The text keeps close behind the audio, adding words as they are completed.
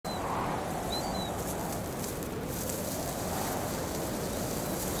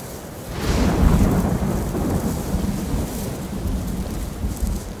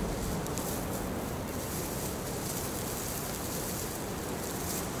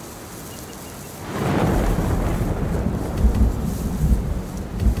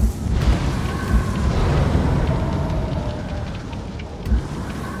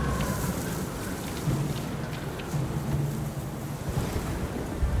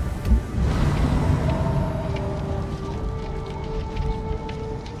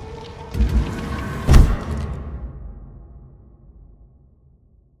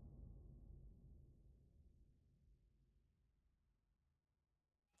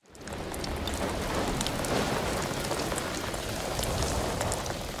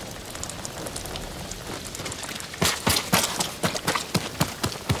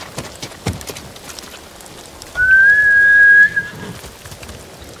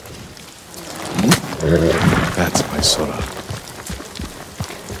That's my Sora.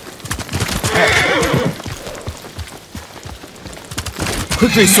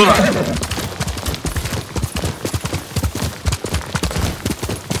 Quickly, Sora!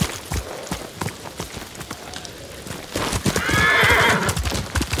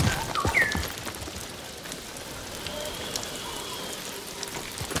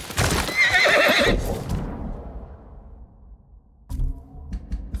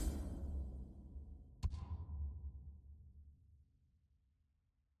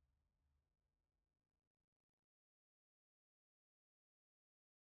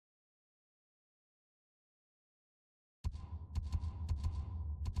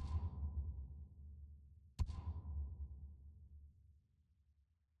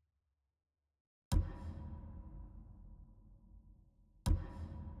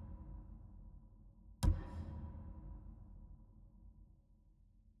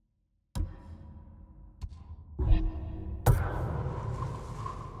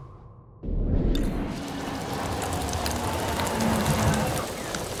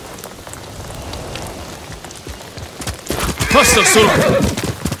 Faster, Sora!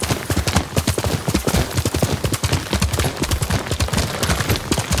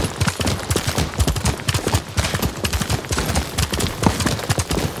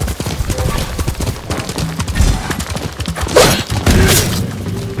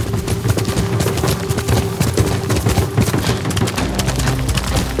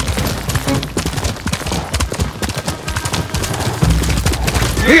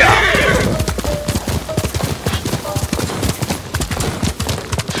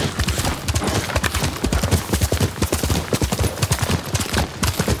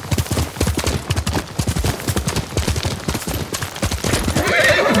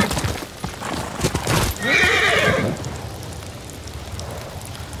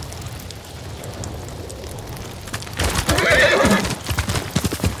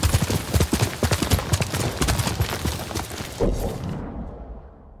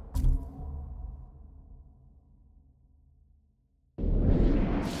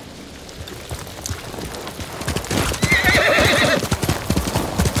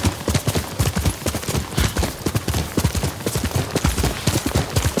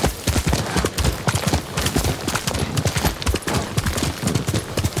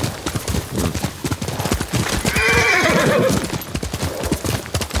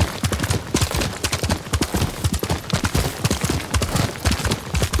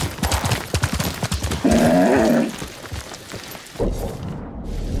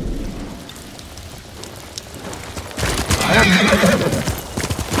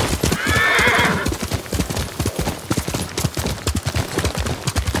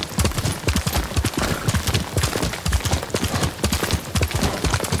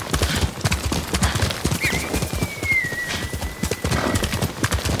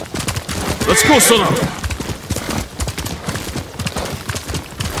 Let's go, Sora!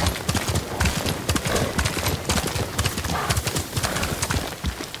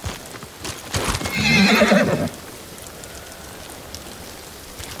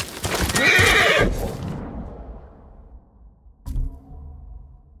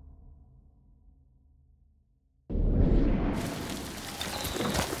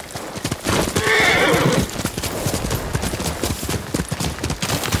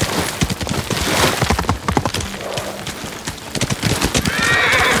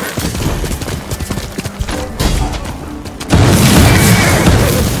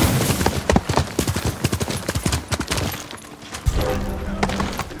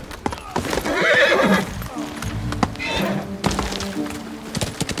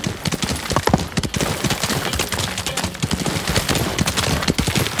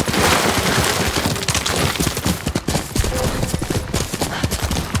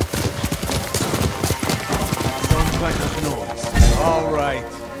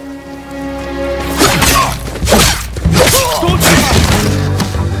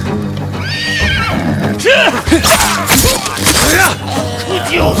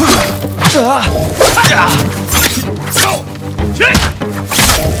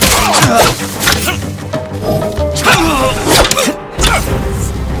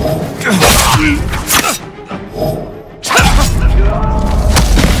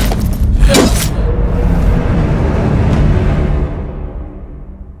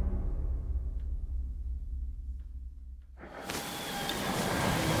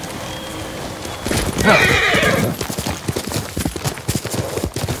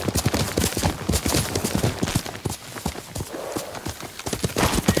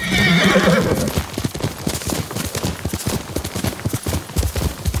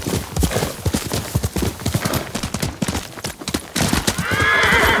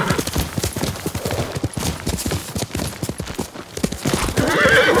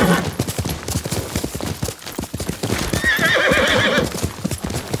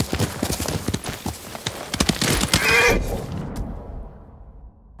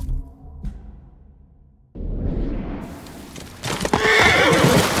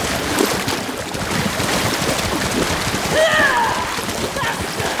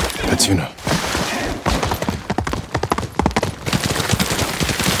 Petsuna.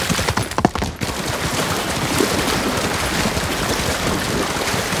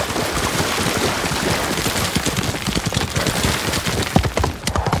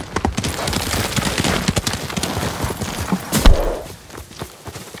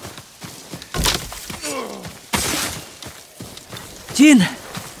 Jin!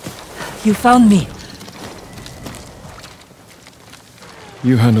 You found me.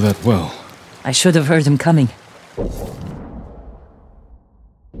 You handled that well. I should have heard him coming.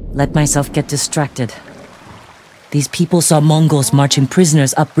 Let myself get distracted. These people saw Mongols marching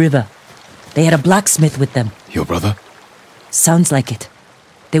prisoners upriver. They had a blacksmith with them. Your brother? Sounds like it.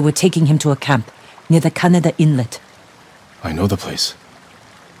 They were taking him to a camp near the Kaneda Inlet. I know the place.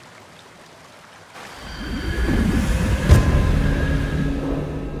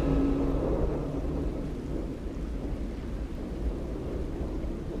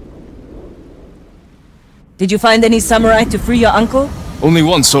 Did you find any samurai to free your uncle? Only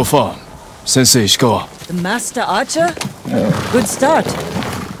one so far. Sensei Ishikawa. The master archer? Good start.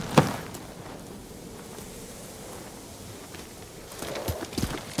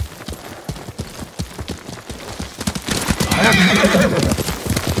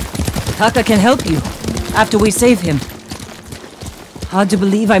 Taka can help you, after we save him. Hard to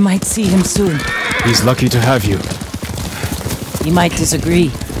believe I might see him soon. He's lucky to have you. He might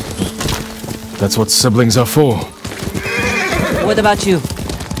disagree. That's what siblings are for. What about you?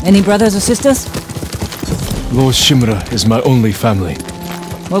 Any brothers or sisters? Lord Shimura is my only family.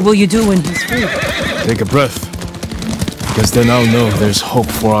 What will you do when he's free? Take a breath. Because then I'll know there's hope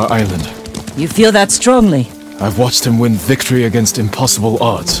for our island. You feel that strongly? I've watched him win victory against impossible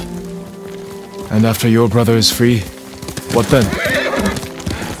odds. And after your brother is free, what then?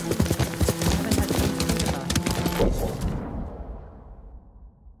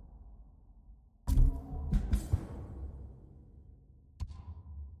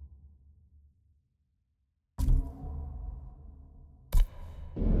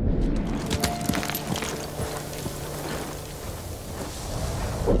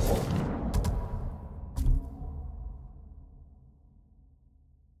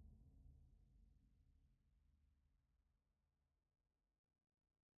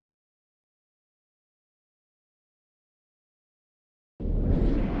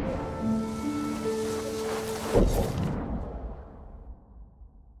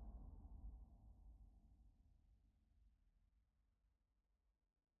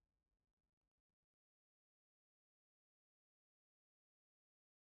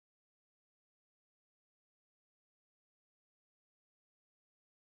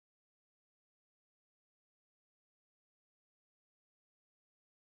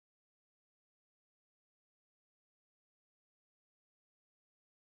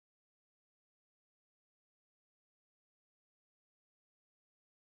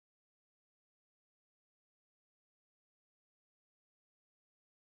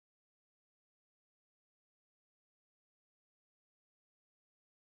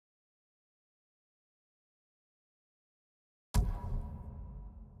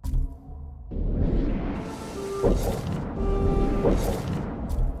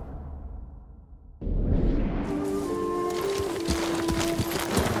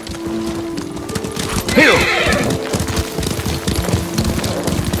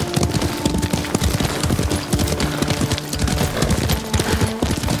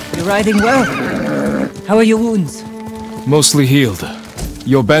 You're riding well. How are your wounds? Mostly healed.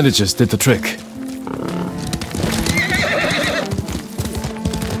 Your bandages did the trick.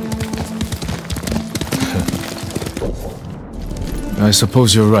 I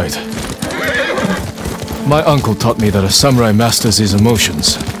suppose you're right. My uncle taught me that a samurai masters his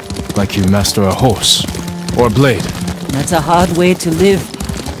emotions, like you master a horse or a blade. That's a hard way to live.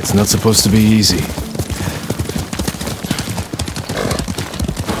 It's not supposed to be easy.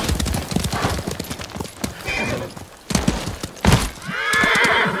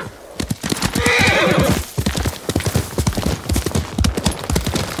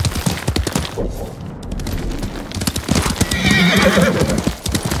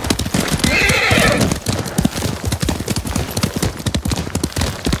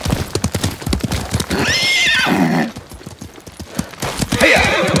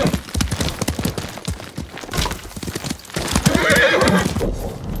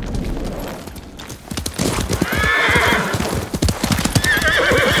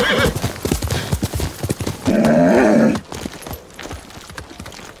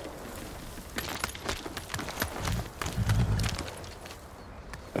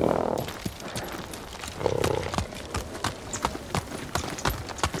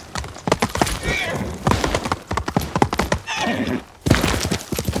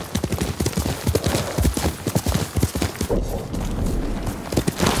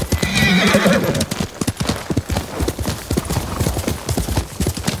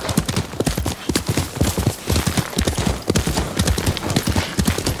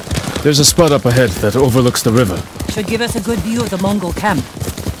 There's a spot up ahead that overlooks the river. Should give us a good view of the Mongol camp.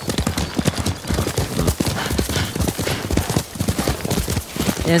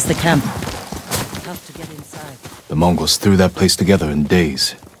 There's the camp. Tough to get inside. The Mongols threw that place together in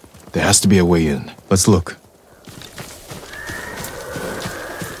days. There has to be a way in. Let's look.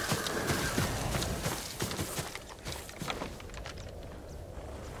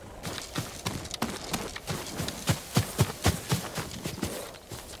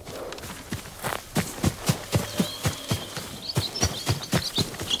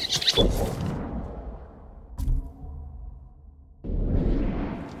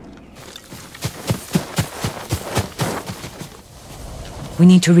 We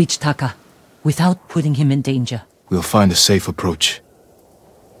need to reach Taka, without putting him in danger. We'll find a safe approach.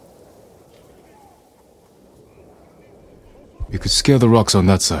 You could scale the rocks on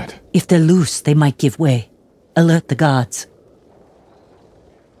that side. If they're loose, they might give way. Alert the guards.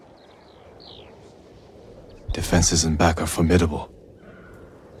 Defenses in back are formidable.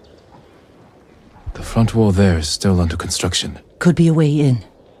 The front wall there is still under construction. Could be a way in.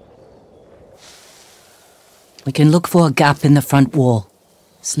 We can look for a gap in the front wall.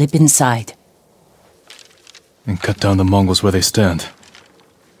 Slip inside. And cut down the Mongols where they stand.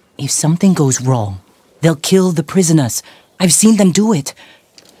 If something goes wrong, they'll kill the prisoners. I've seen them do it.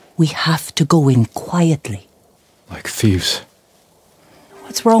 We have to go in quietly. Like thieves.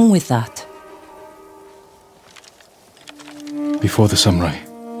 What's wrong with that? Before the samurai,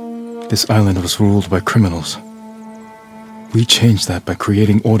 this island was ruled by criminals. We changed that by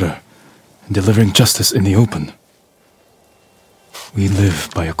creating order and delivering justice in the open. We live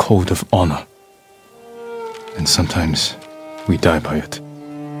by a code of honor. And sometimes we die by it.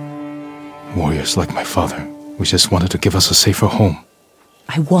 Warriors like my father, we just wanted to give us a safer home.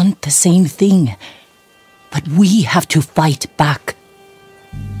 I want the same thing. But we have to fight back.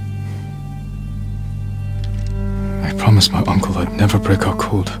 I promised my uncle I'd never break our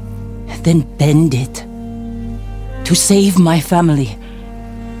code. Then bend it. To save my family.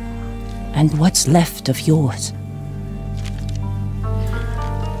 And what's left of yours.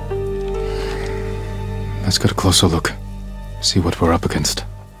 Let's get a closer look. See what we're up against.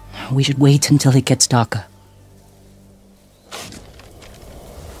 We should wait until it gets darker.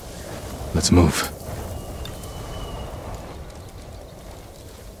 Let's move.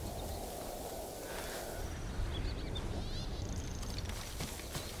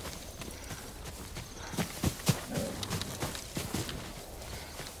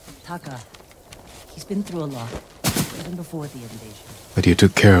 Taka. He's been through a lot. Even before the invasion. But you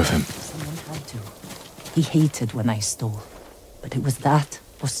took care of him. Someone had to. He hated when I stole. But it was that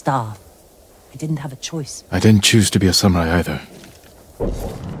or starve. I didn't have a choice. I didn't choose to be a samurai either.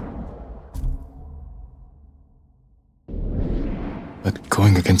 But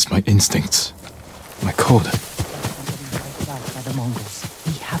going against my instincts, my code. By the Mongols.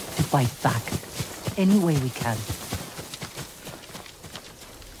 We have to fight back. Any way we can.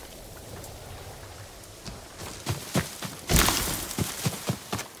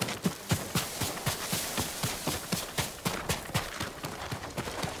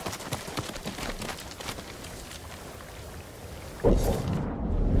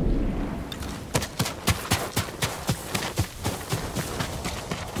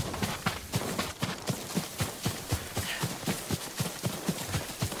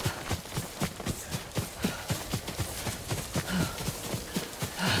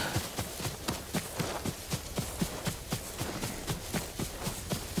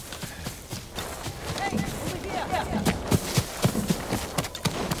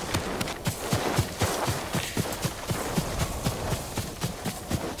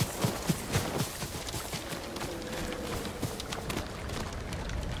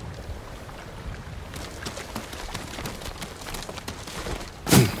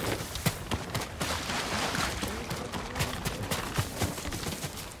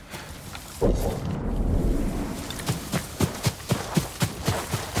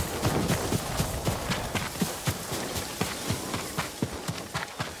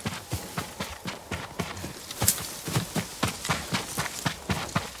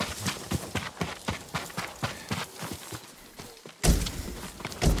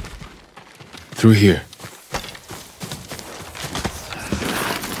 Through here.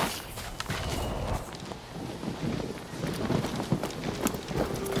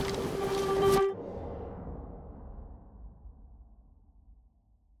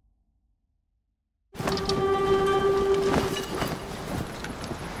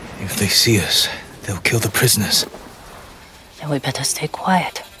 If they see us, they'll kill the prisoners. Then we better stay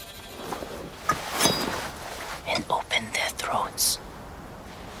quiet. And open their throats.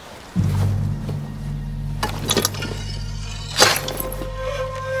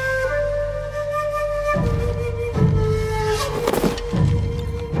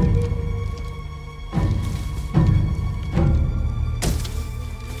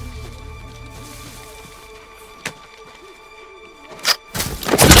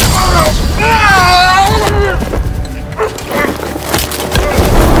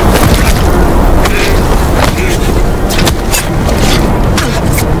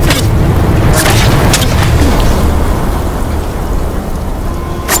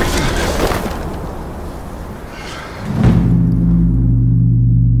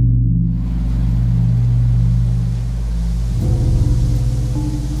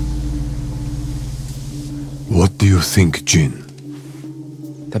 do you think, Jin?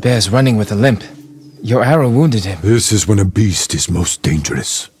 The bear's running with a limp. Your arrow wounded him. This is when a beast is most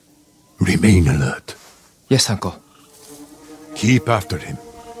dangerous. Remain alert. Yes, Uncle. Keep after him.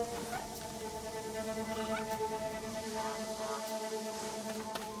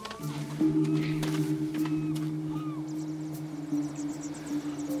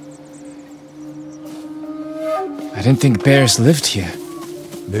 I didn't think bears lived here.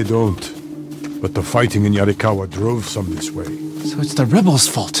 They don't. But the fighting in Yarikawa drove some this way. So it's the rebels'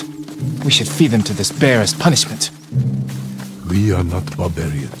 fault. We should feed them to this bear as punishment. We are not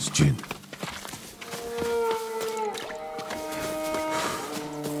barbarians, Jin.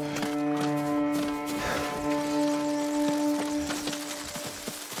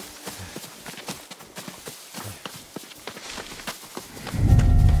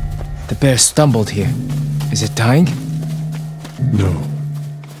 The bear stumbled here. Is it dying? No,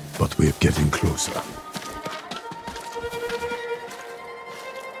 but we're getting closer.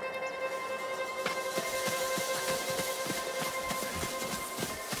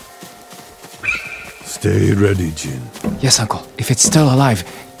 Stay ready, Jin. Yes, Uncle. If it's still alive,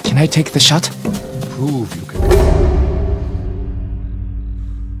 can I take the shot? Prove you can.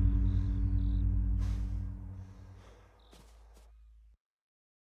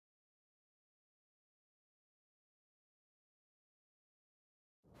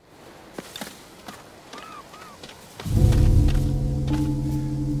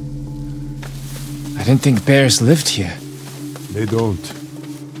 I didn't think bears lived here. They don't.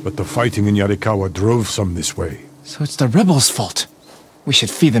 But the fighting in Yarikawa drove some this way. So it's the rebels' fault. We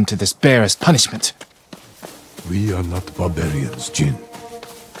should feed them to this bear as punishment. We are not barbarians, Jin.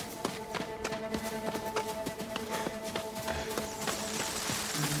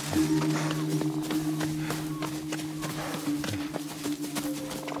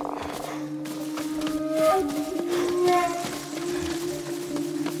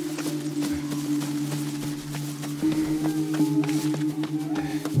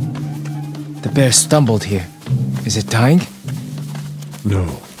 The bear stumbled here. Is it dying? No,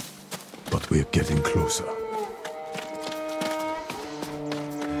 but we're getting closer.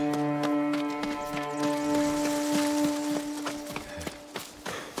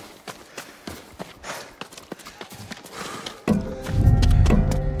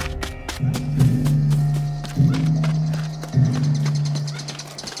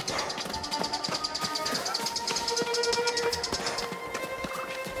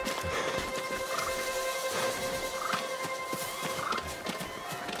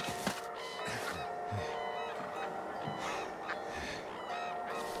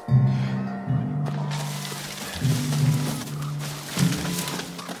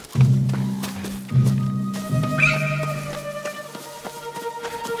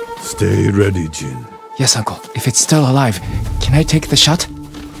 Stay ready, Jin. Yes, Uncle. If it's still alive, can I take the shot?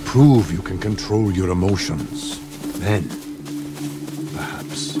 Prove you can control your emotions. Then,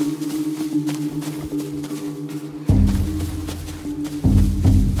 perhaps.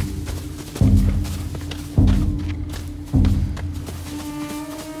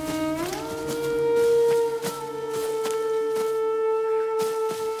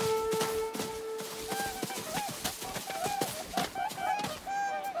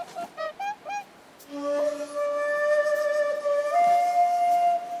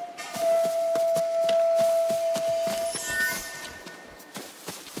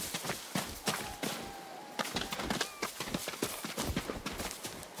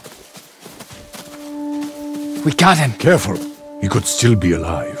 We got him! Careful. He could still be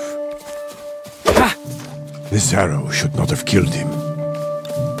alive. Ah! This arrow should not have killed him.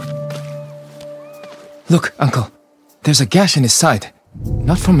 Look, Uncle. There's a gash in his side.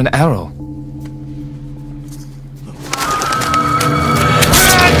 Not from an arrow.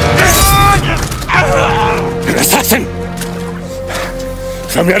 An assassin!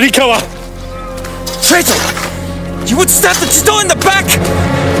 From Yarikawa! Traitor! You would stab the Chido in the back!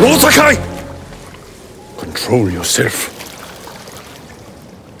 No, Takai! Control yourself.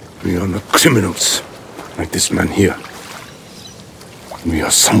 We are not criminals, like this man here. We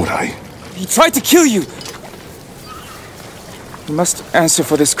are samurai. He tried to kill you! He must answer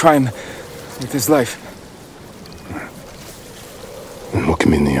for this crime with his life. And look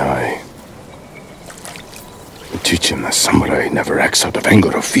him in the eye. And teach him that samurai never acts out of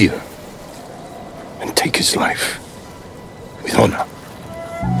anger or fear. And take his life with honor.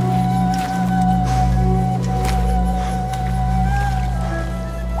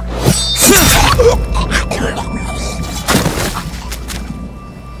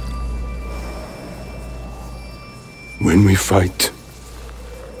 When we fight,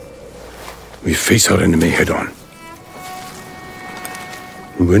 we face our enemy head on.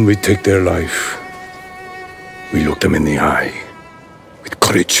 When we take their life, we look them in the eye with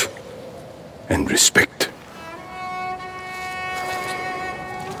courage and respect.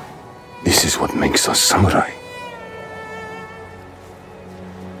 This is what makes us samurai.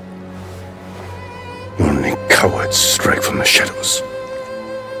 Only cowards strike from the shadows.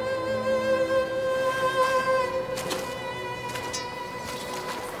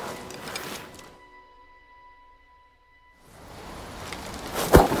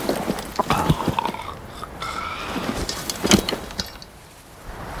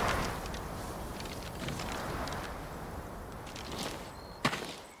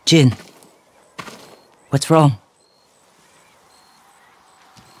 Jin, what's wrong?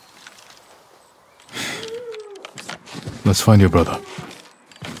 Let's find your brother.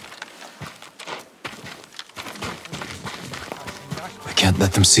 I can't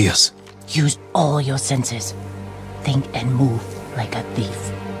let them see us. Use all your senses. Think and move like a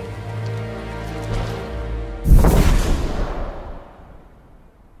thief.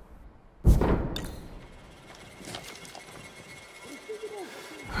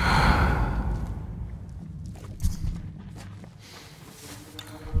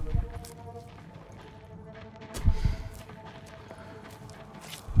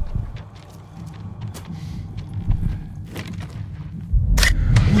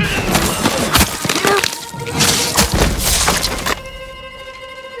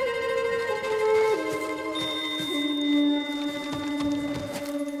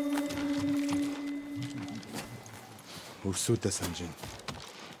 Ursuta-sanjin.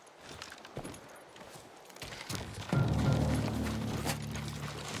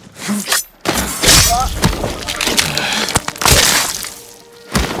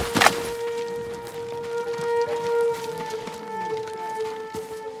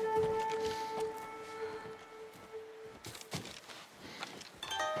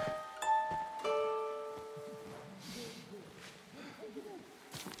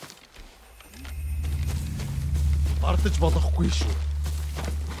 Ардаж болохгүй шүү.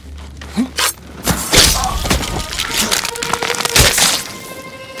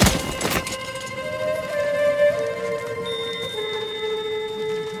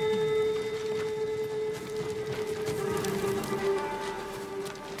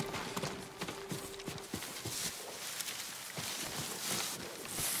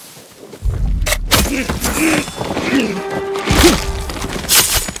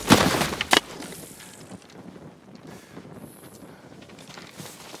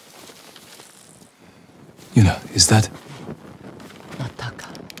 Yuna, is that? Not Taka.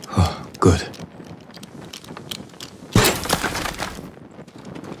 Oh, good.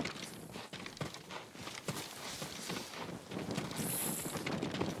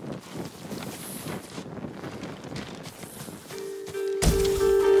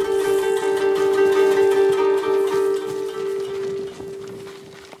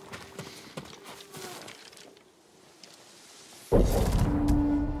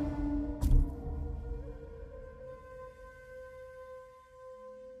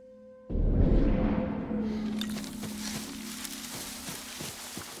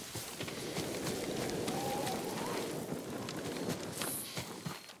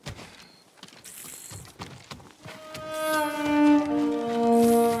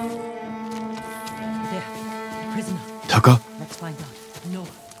 Taka? Let's find out. No,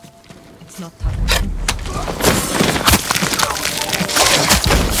 it's not Taka.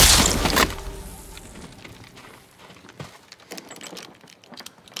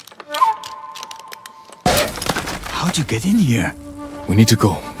 How'd you get in here? We need to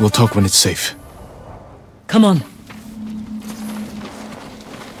go. We'll talk when it's safe. Come on.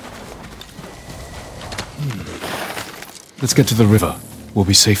 Let's get to the river. We'll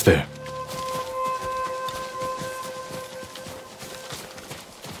be safe there.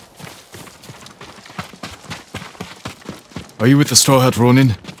 Are you with the Straw Hat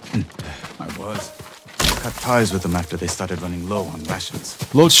Ronin? I was. Cut ties with them after they started running low on rations.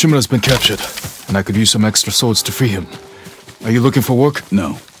 Lord Shimura's been captured, and I could use some extra swords to free him. Are you looking for work?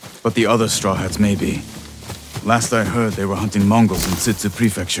 No, but the other Straw Hats may be. Last I heard, they were hunting Mongols in Tsutsu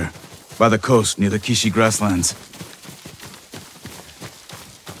Prefecture, by the coast near the Kishi grasslands.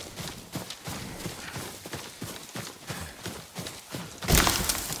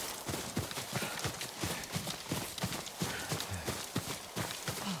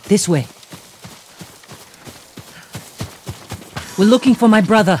 This way. We're looking for my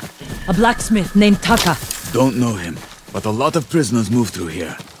brother, a blacksmith named Taka. Don't know him, but a lot of prisoners move through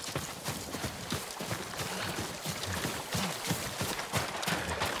here.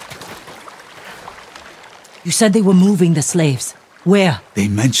 You said they were moving the slaves. Where? They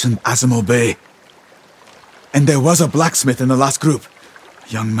mentioned Azamo Bay. And there was a blacksmith in the last group. A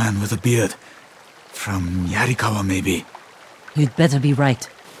young man with a beard. From Yarikawa, maybe. You'd better be right.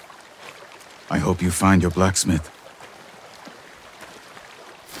 I hope you find your blacksmith.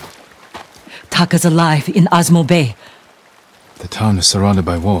 Taka's alive in Azamo Bay. The town is surrounded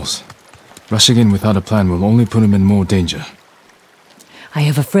by walls. Rushing in without a plan will only put him in more danger. I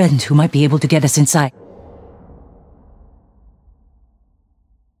have a friend who might be able to get us inside.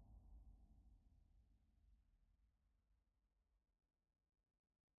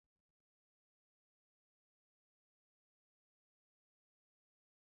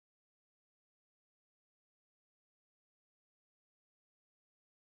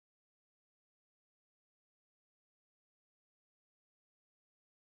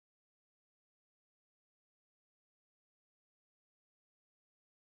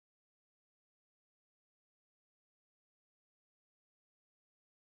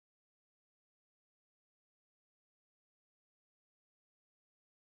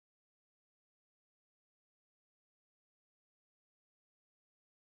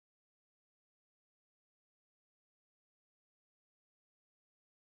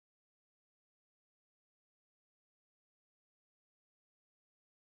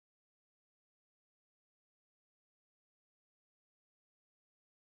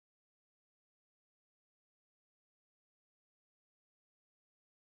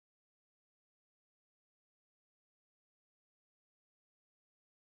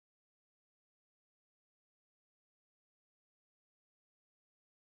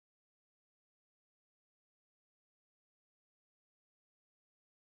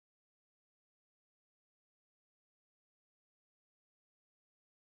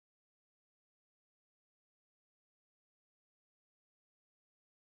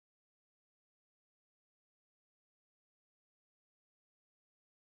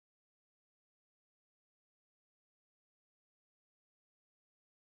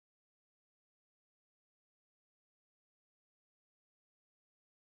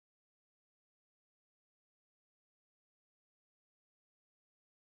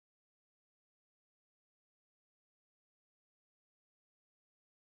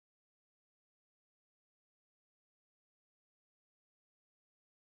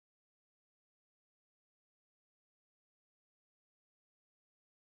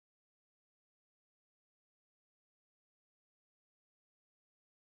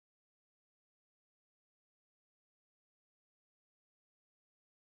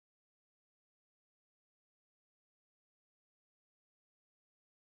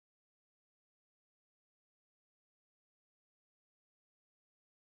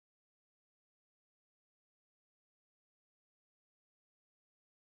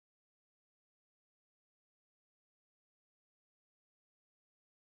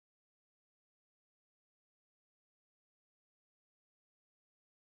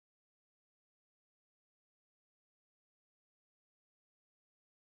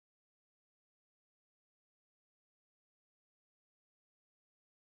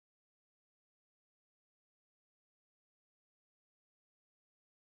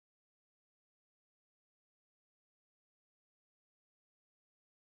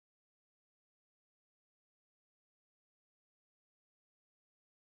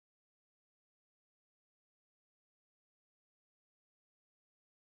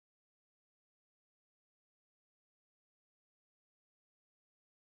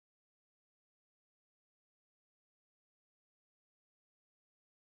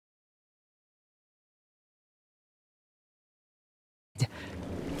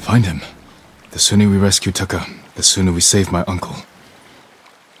 Find him. The sooner we rescue Taka, the sooner we save my uncle.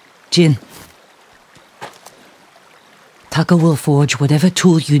 Jin. Taka will forge whatever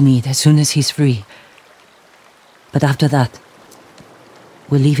tool you need as soon as he's free. But after that,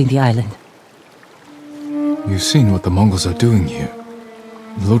 we're leaving the island. You've seen what the Mongols are doing here.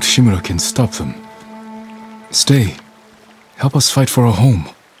 Lord Shimura can stop them. Stay. Help us fight for a home.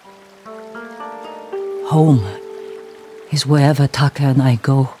 Home is wherever Taka and I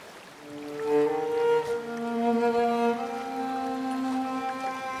go.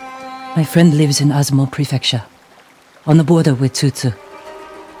 My friend lives in Azamo Prefecture, on the border with Tsutsu.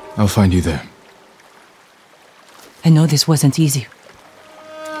 I'll find you there. I know this wasn't easy.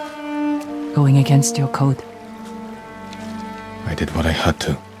 Going against your code. I did what I had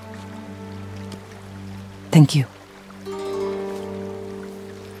to. Thank you.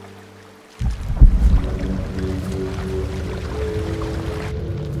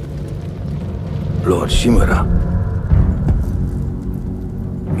 Lord Shimura,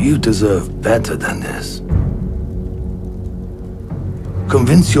 you deserve better than this.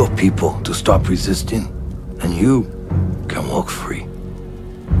 Convince your people to stop resisting, and you can walk free.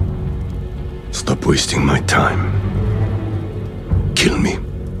 Stop wasting my time. Kill me.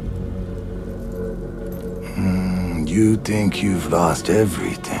 You think you've lost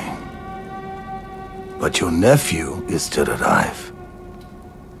everything. But your nephew is still alive.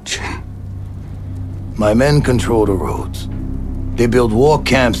 Jin. My men control the roads. They build war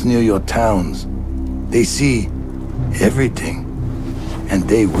camps near your towns. They see everything. And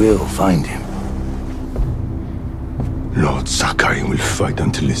they will find him. Lord Sakai will fight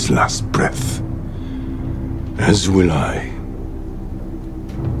until his last breath. As will I.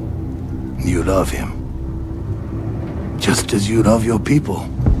 You love him. Just as you love your people.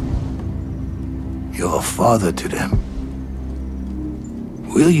 You're a father to them.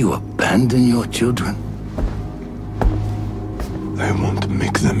 Will you abandon your children? I won't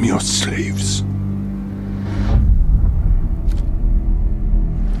make them your slaves.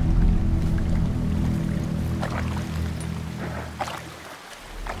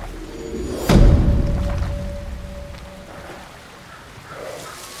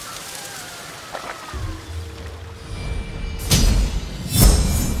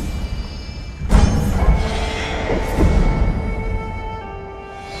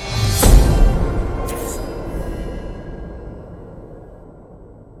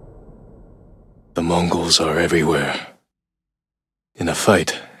 The Mongols are everywhere. In a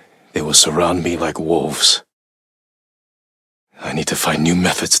fight, they will surround me like wolves. I need to find new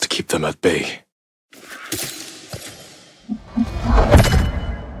methods to keep them at bay.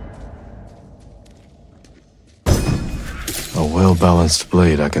 A well-balanced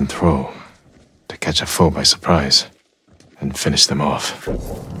blade I can throw to catch a foe by surprise and finish them off.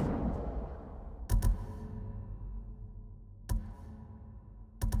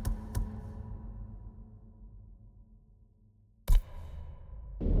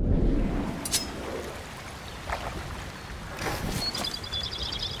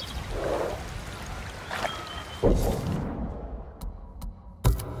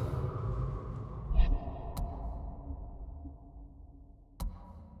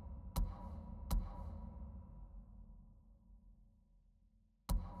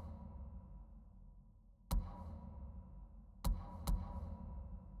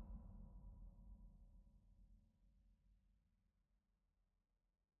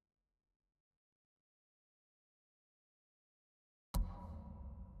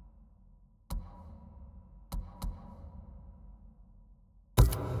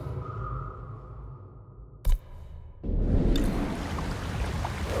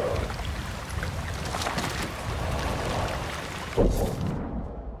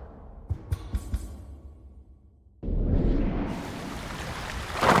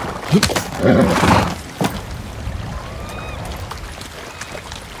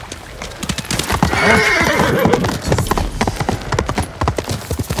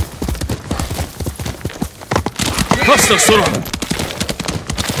 Faster, Sora!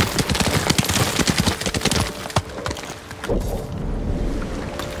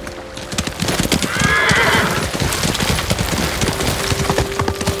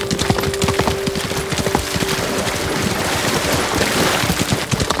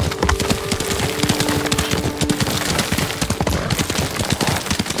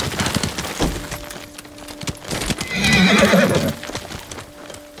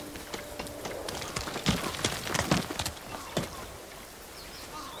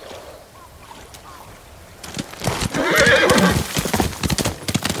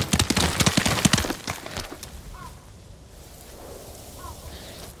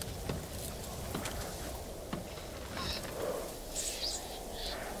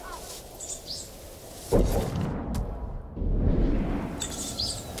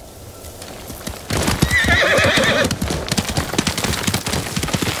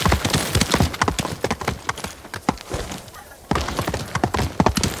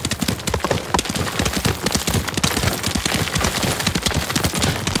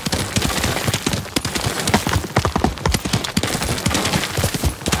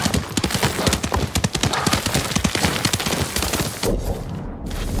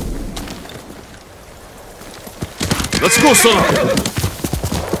 Let's go, Sora!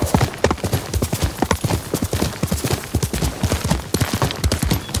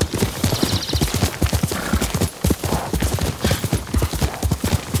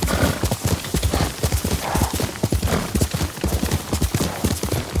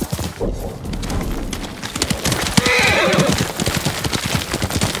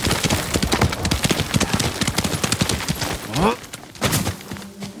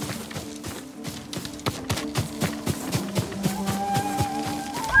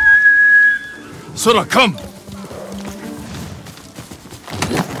 Sora, come!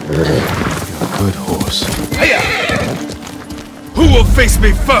 You're a good horse. Who will face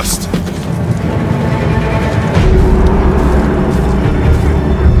me first?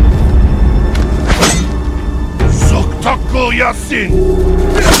 Taka Yasin!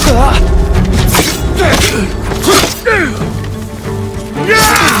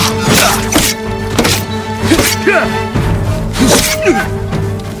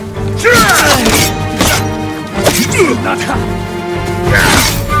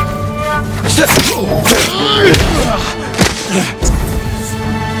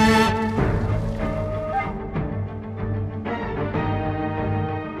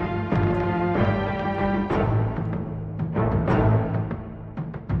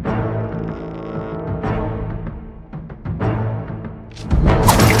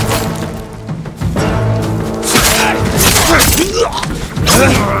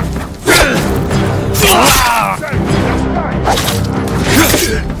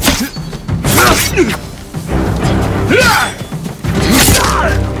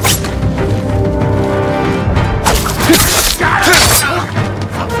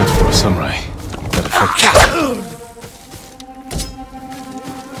 For a samurai, that effect.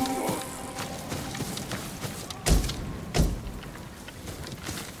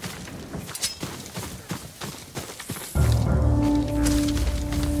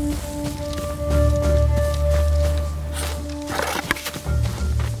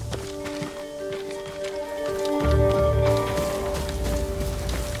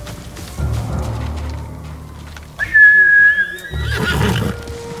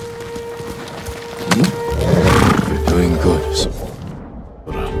 You're doing good, Sora.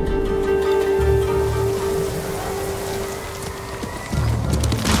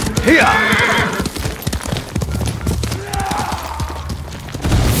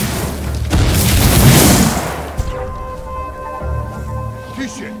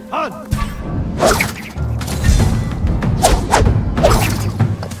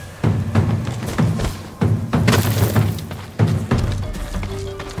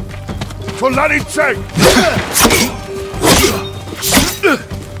 Solari check!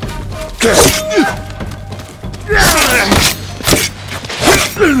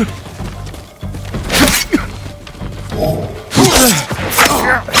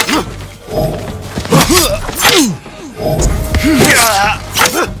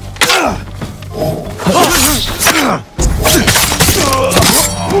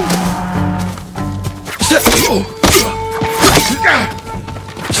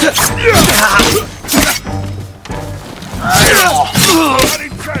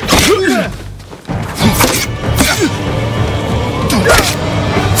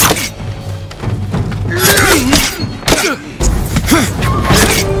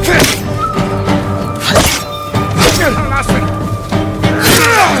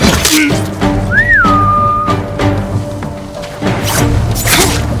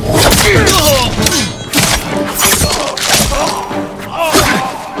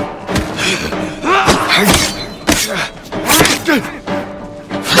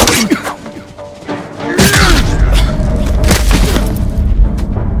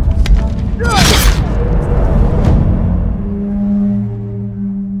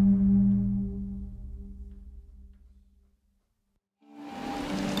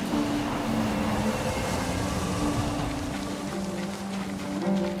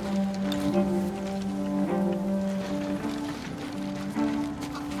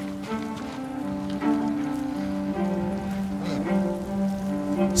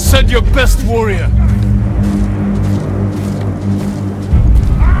 Send your best warrior!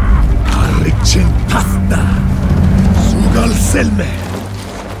 Arichin pasta! Sugal selme!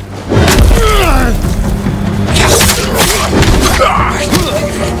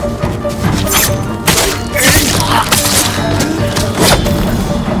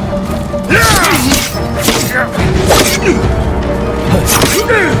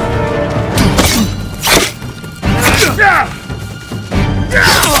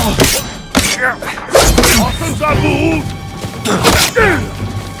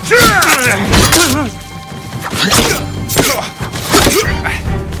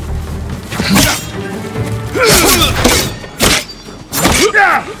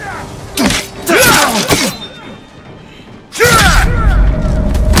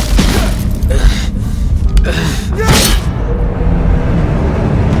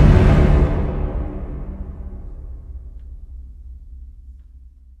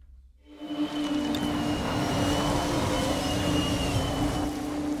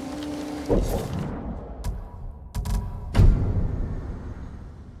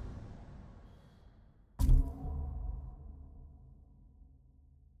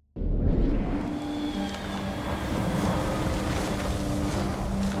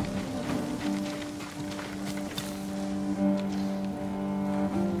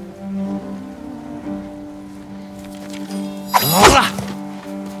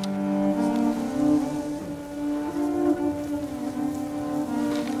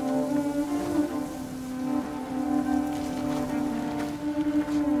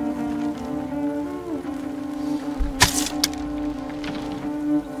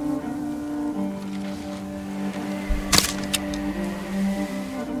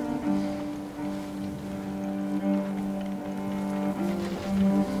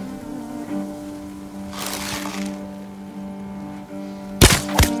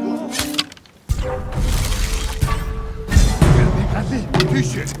 Let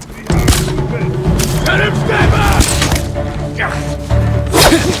him stab us!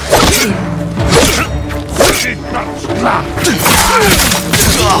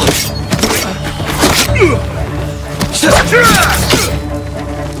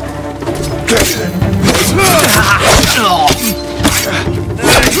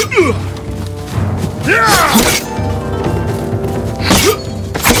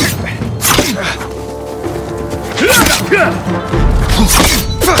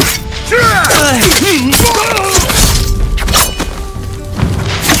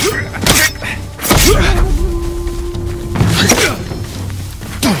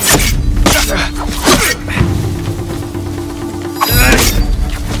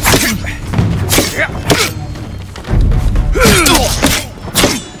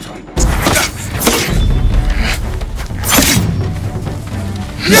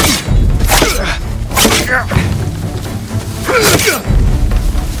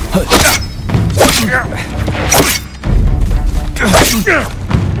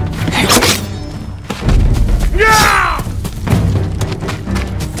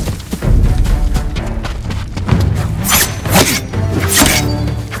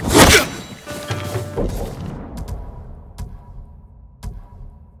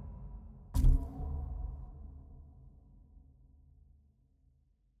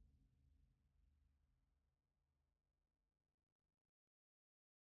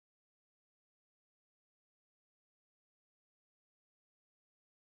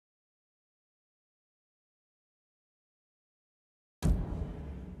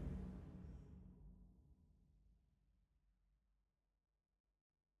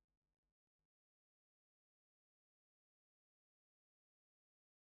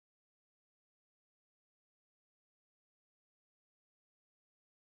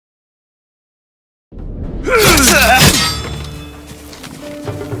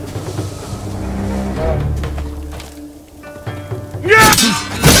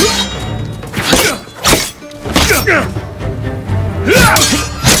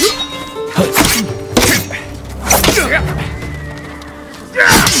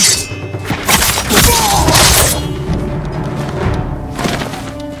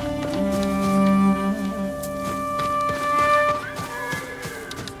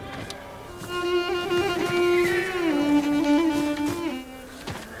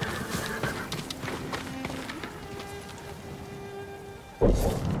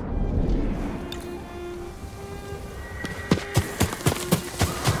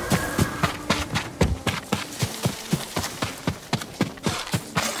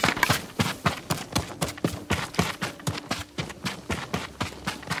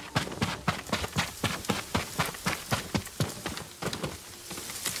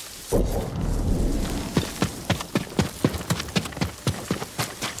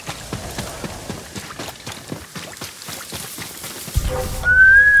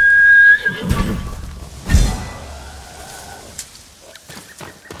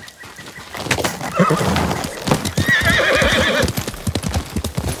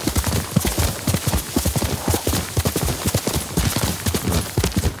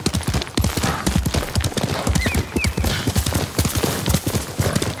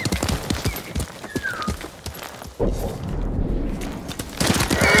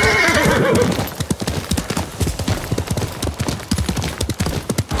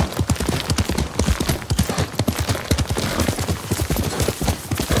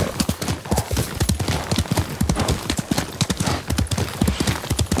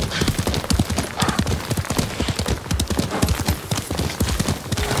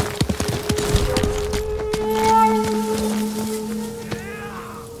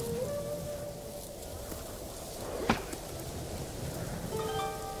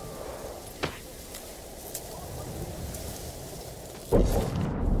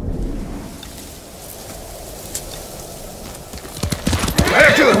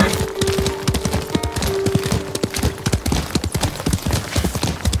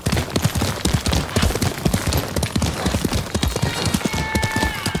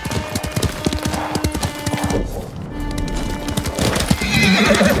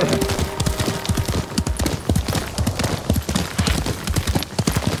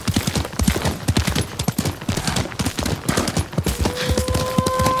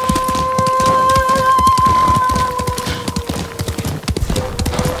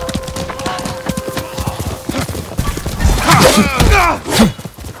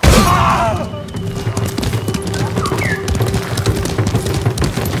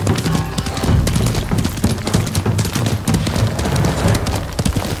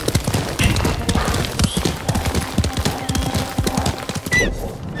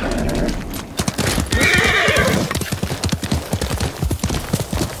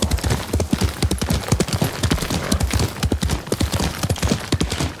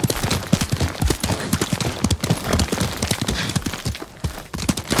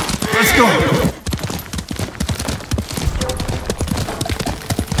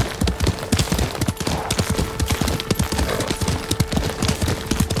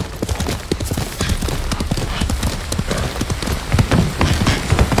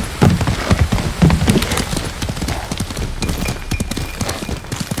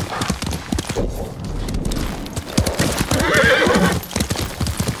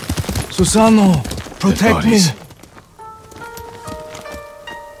 Susano, protect me! bodies.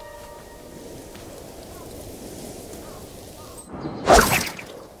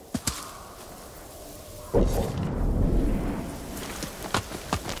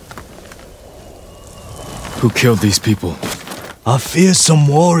 Who killed these people? A fearsome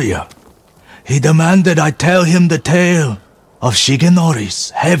warrior. He demanded I tell him the tale of Shigenori's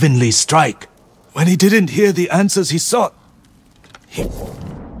heavenly strike. When he didn't hear the answers he sought, he...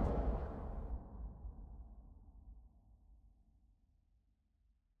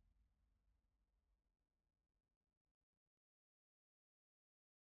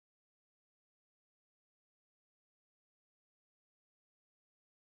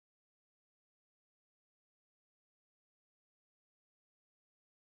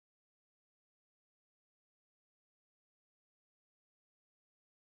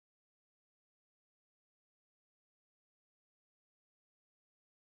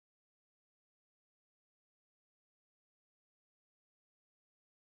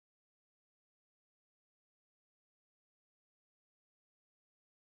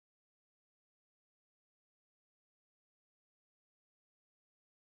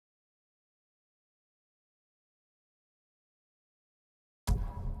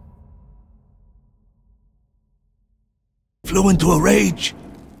 flew into a rage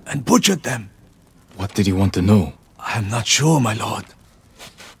and butchered them. What did he want to know? I am not sure, my lord.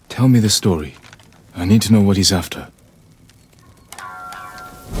 Tell me the story. I need to know what he's after.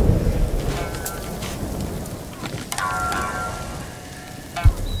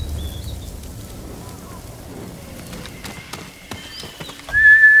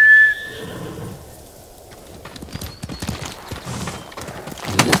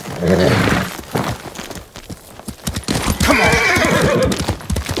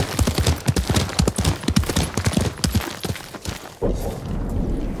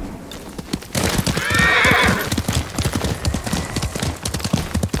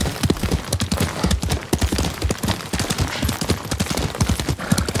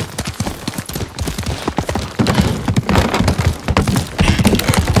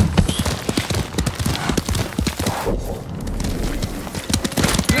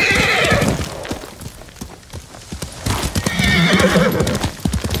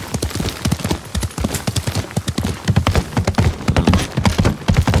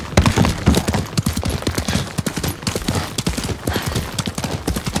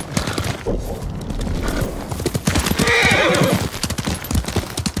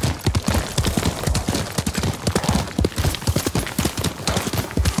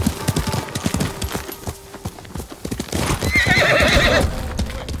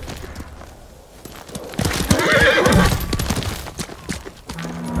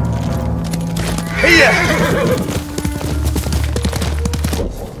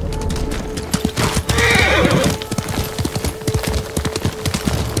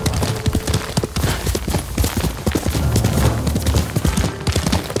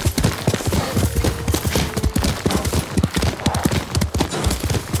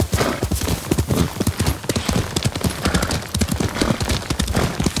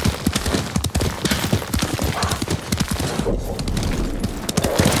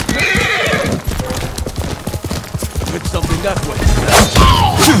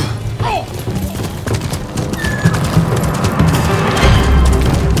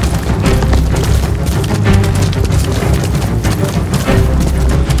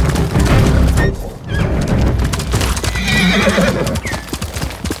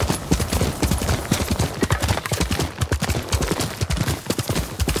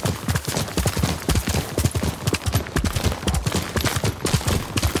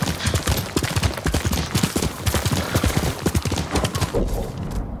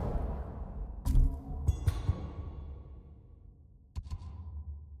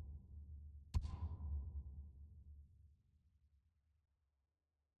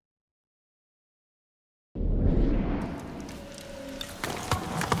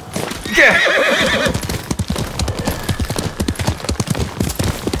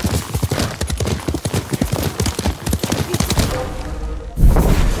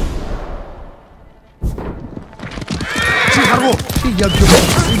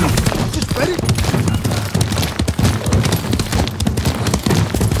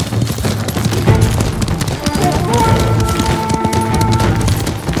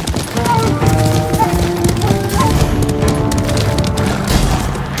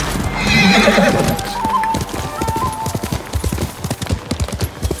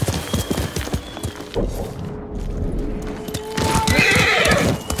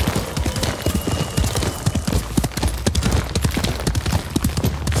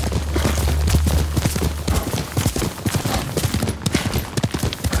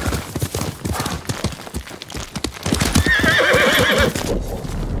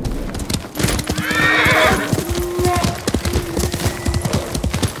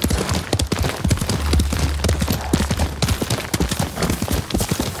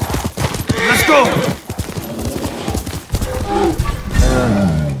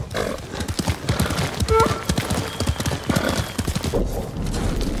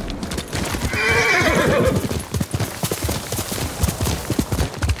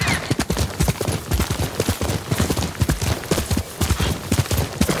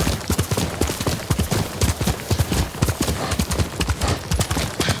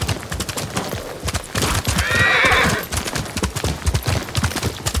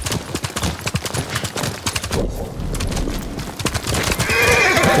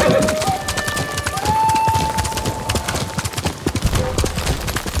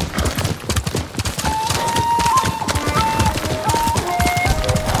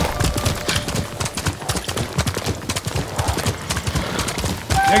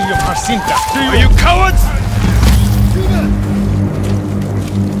 Are you cowards?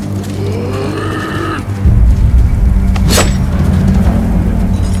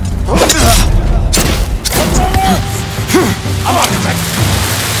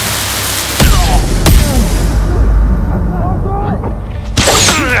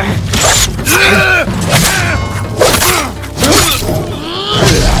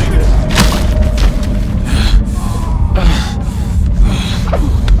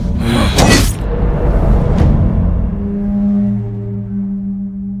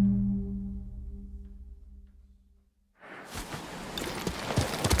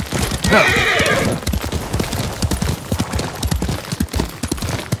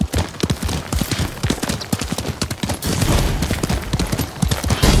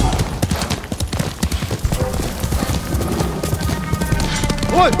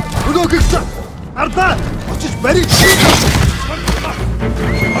 Ой! Өнөө гихсэн! Ардаа! Очиж барих!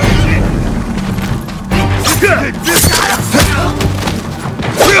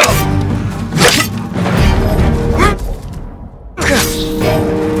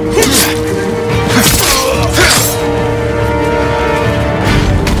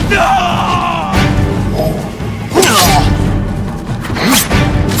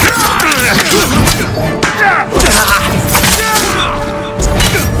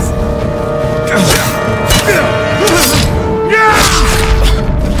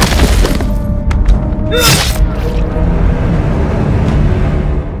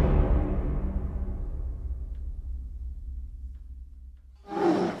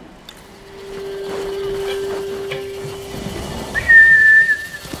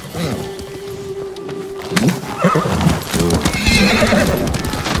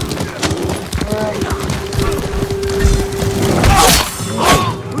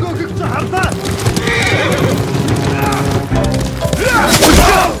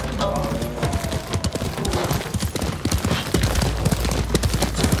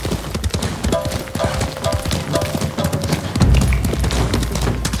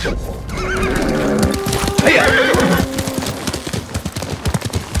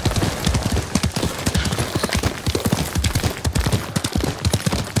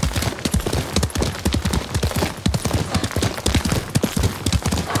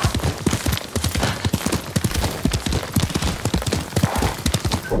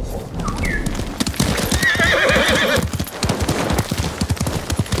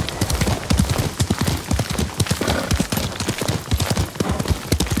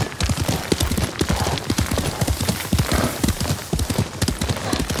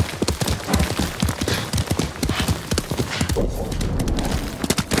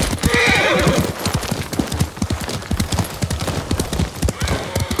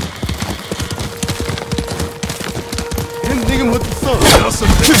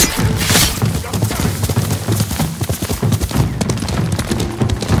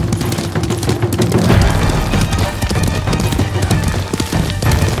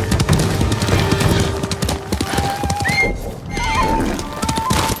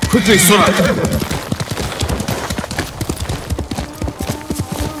 Quickly, Sora!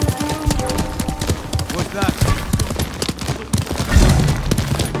 What's that?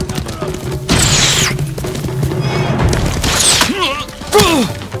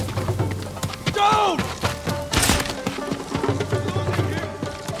 Down!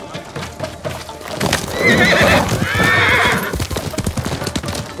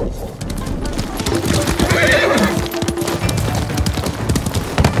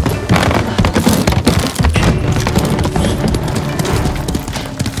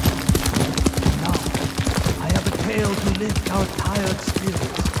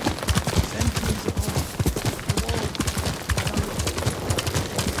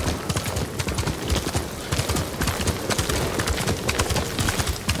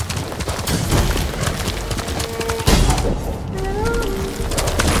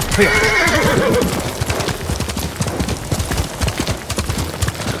 Here.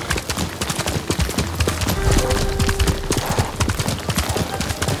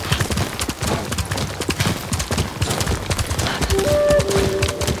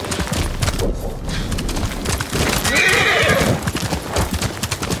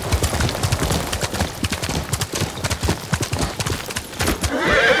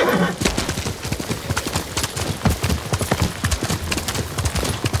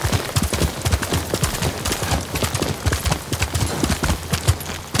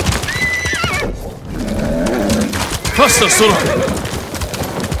 した空。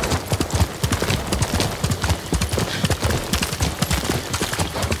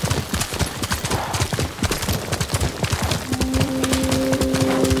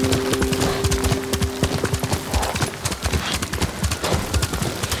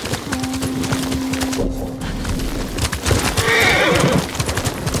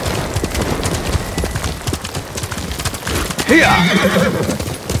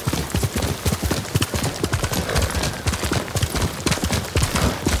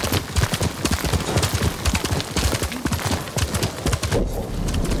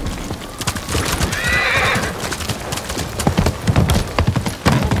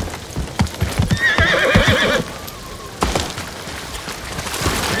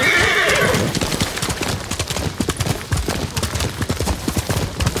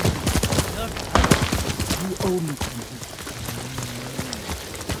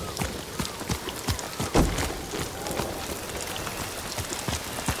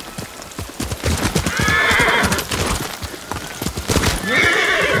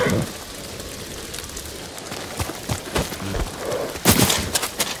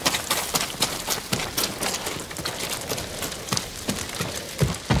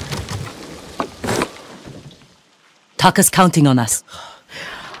Taka's counting on us.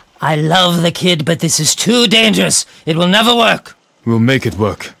 I love the kid, but this is too dangerous. It will never work. We'll make it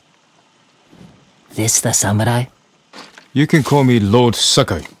work. This the samurai? You can call me Lord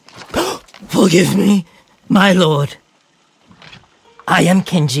Sakai. Forgive me, my lord. I am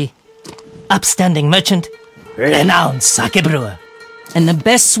Kenji, upstanding merchant, renowned sake brewer. And the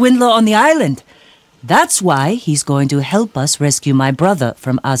best swindler on the island. That's why he's going to help us rescue my brother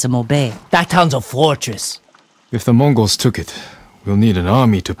from Azamo Bay. That town's a fortress. If the Mongols took it, we'll need an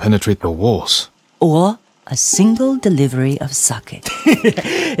army to penetrate the walls. Or a single delivery of sake.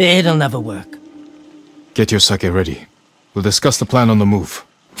 It'll never work. Get your sake ready. We'll discuss the plan on the move.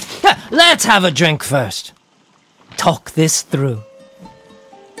 Let's have a drink first. Talk this through.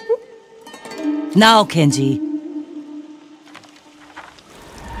 Now, Kenji.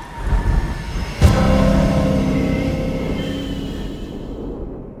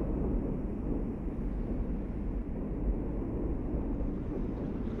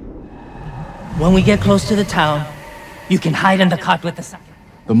 When we get close to the town, you can hide in the cart with the sake.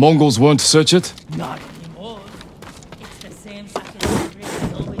 The Mongols won't search it? Not anymore. It's the same sake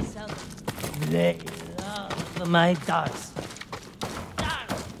that always sells. They love my darts.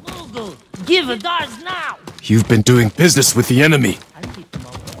 Darts, Mogul! Give a darts now! You've been doing business with the enemy. I keep them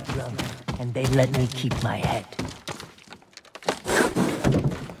all drunk, and they let me keep my head.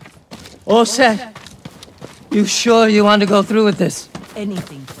 All set. You sure you want to go through with this?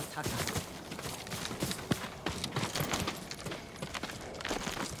 Anything for Taka.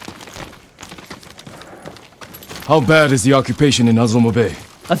 How bad is the occupation in Azamo Bay?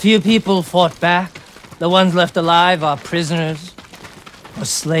 A few people fought back. The ones left alive are prisoners or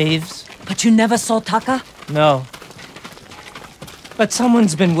slaves. But you never saw Taka? No. But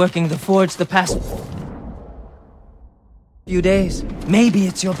someone's been working the forge the past few days. Maybe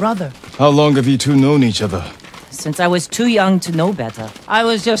it's your brother. How long have you two known each other? Since I was too young to know better. I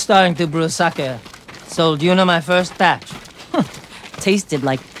was just starting to brew sake. Sold Yuna my first batch. Tasted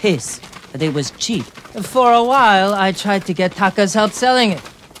like piss, but it was cheap. For a while, I tried to get Taka's help selling it.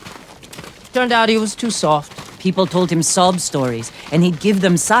 Turned out he was too soft. People told him sob stories, and he'd give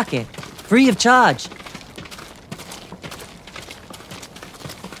them sake, free of charge.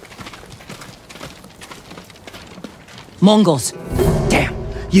 Mongols. Damn,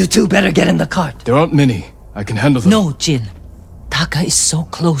 you two better get in the cart. There aren't many. I can handle them. No, Jin. Taka is so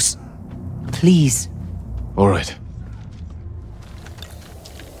close. Please. All right.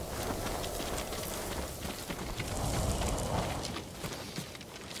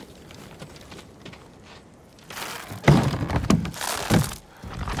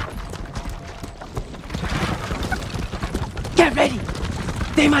 Get ready!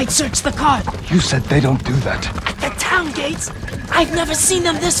 They might search the cart. You said they don't do that. The town gates? I've never seen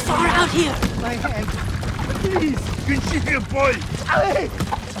them this far out here. My hand. Please. Good boy.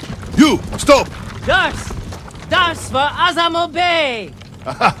 You, stop! Dars! Dars for Azamo Bay!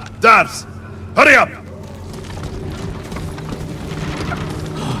 Dars, hurry up!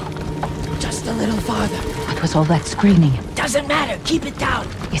 Just a little farther. What was all that screaming? Doesn't matter, keep it down.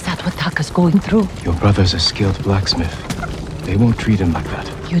 Is that what Taka's going through? Your brother's a skilled blacksmith. They won't treat him like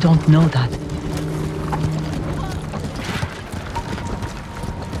that. You don't know that.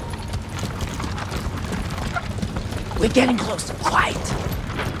 We're getting closer. Quiet.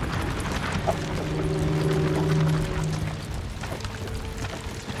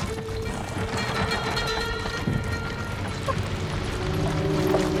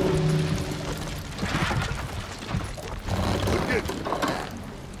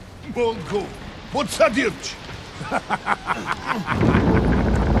 Mongol! Podsadirch!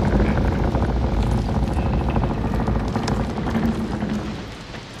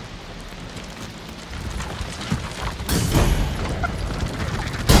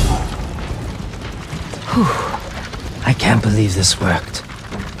 I can't believe this worked.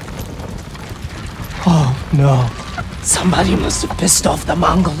 Oh no. Somebody must have pissed off the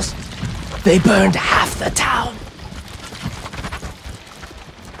Mongols. They burned half the town.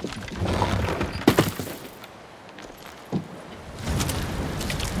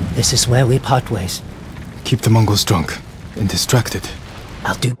 This is where we part ways. Keep the Mongols drunk and distracted.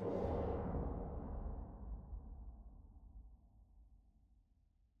 I'll do.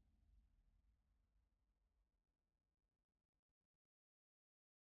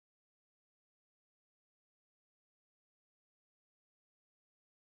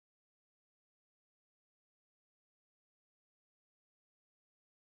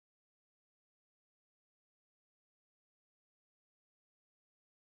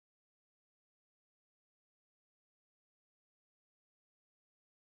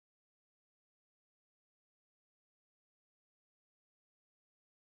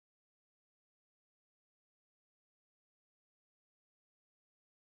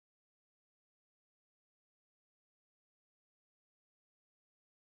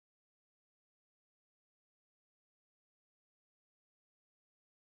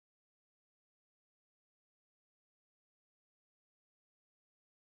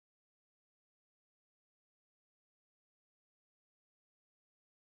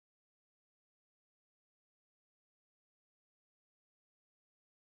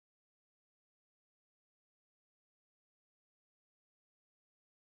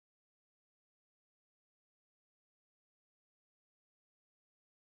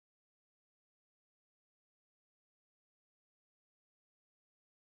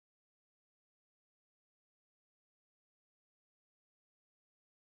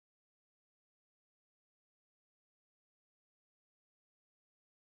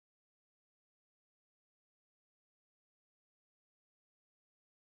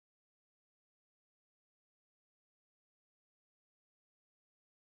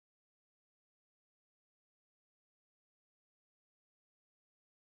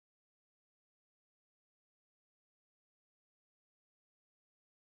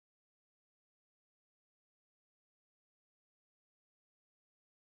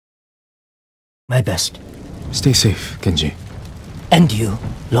 My best. Stay safe, Genji. And you,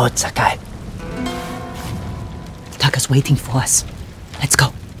 Lord Sakai. Taka's waiting for us. Let's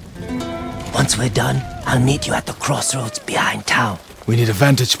go. Once we're done, I'll meet you at the crossroads behind town. We need a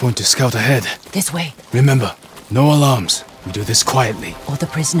vantage point to scout ahead. This way. Remember, no alarms. We do this quietly. All the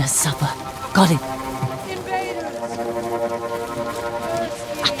prisoners suffer. Got it.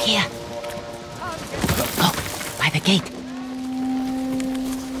 Up here. Look, by the gate.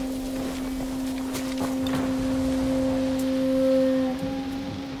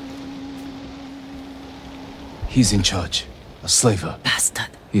 He's in charge. A slaver. Bastard.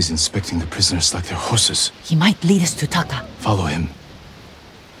 He's inspecting the prisoners like they're horses. He might lead us to Taka. Follow him.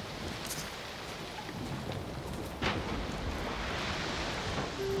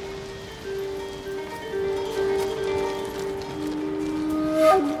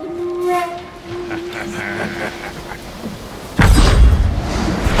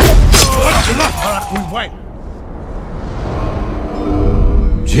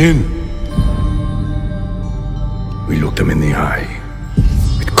 Jin! We looked them in the eye.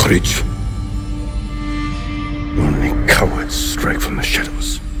 With courage. Only cowards strike from the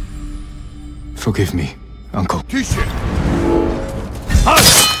shadows. Forgive me, Uncle. Tisha! Halt!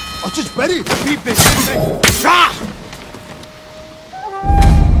 Açış beni! Ah!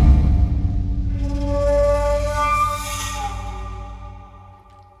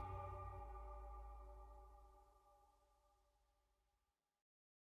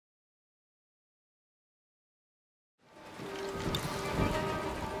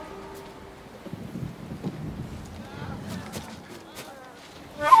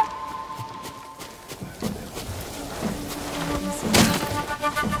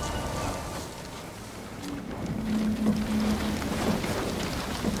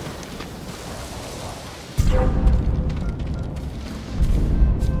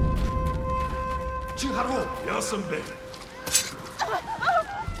 칭하로 여선배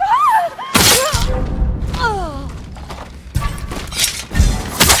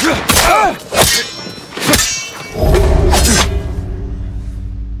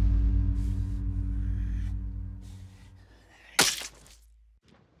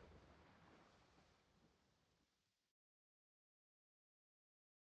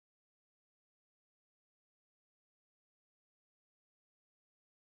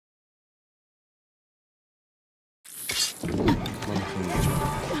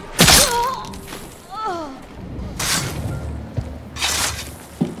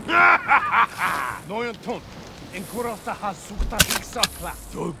Noyanton, in Kurata has Sukta Hiksakla.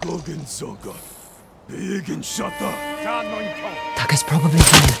 Dogogan Soga. Big and Shata. Taka's probably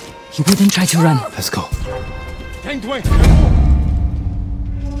fine. He wouldn't try to run. Let's go. Tengtway.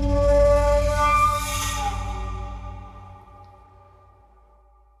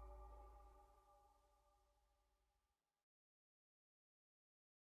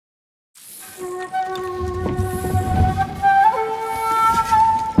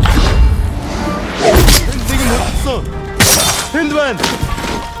 핸드맨!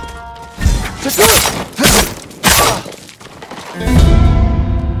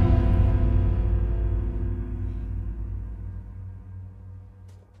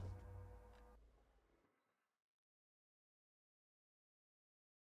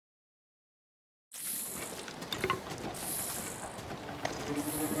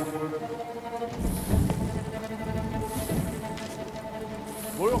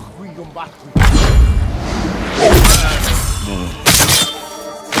 뭐야, 그거 이건 맞고.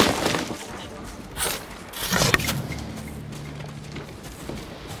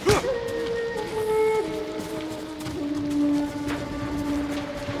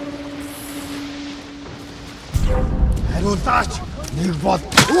 Herultaç! Nilbot!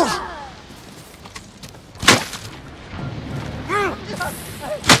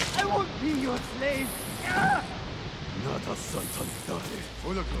 I won't be your slave. Nada Santantare.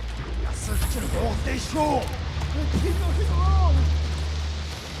 Olha aqui. Yasırçın orteşo!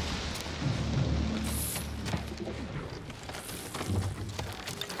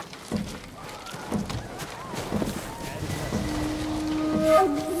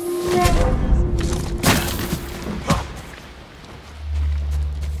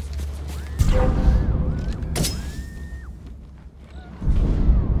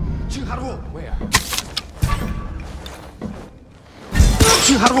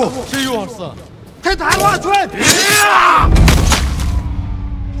 하루 제유할사. 태도 하루아 준!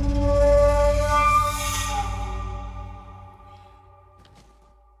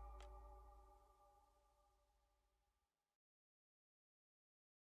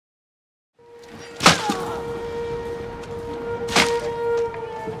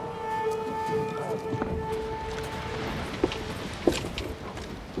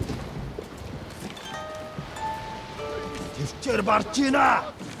 Cer Barcina!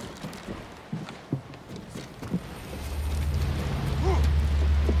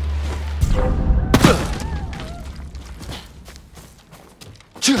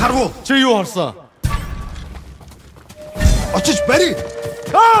 칭하루! 제유할사. 어찌 베리!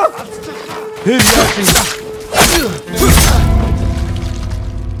 베리아싱.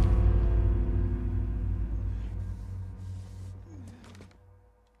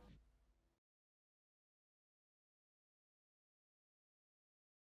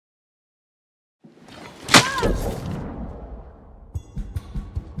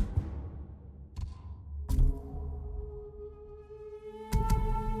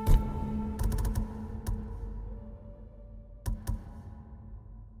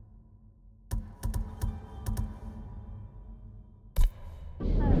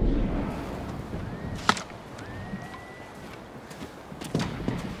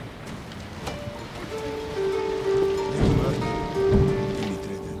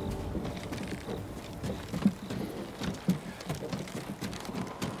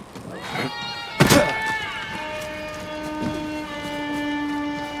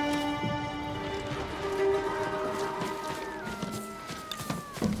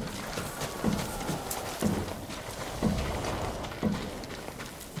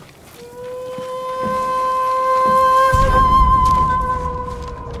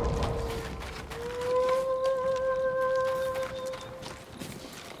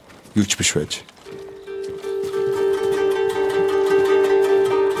 Już beschwert.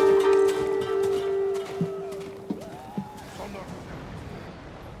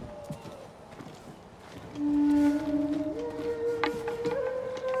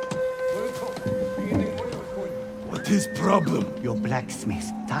 What is problem? Your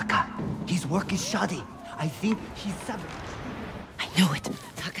blacksmith, Taka. His work is shoddy. I think he's I knew it.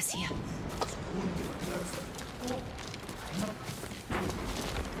 Taka's here.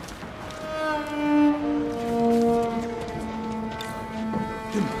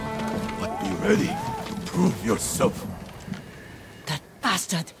 But be ready to prove yourself. That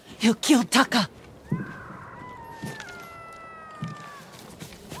bastard! He'll kill Taka!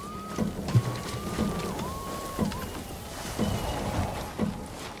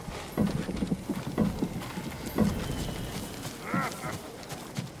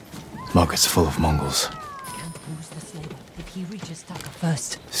 Market's full of Mongols. Can't lose the slaver if he reaches Taka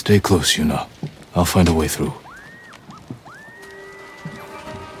first. Stay close, Yuna. I'll find a way through.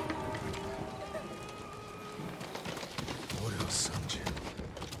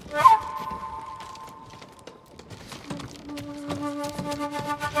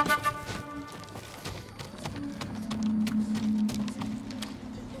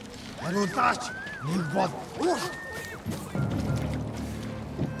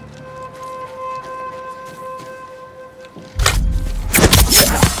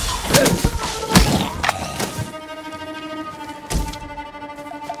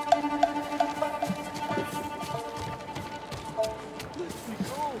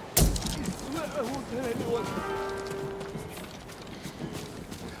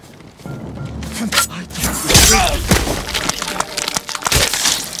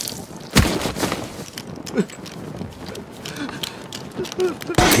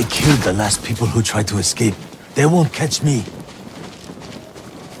 They killed the last people who tried to escape. They won't catch me.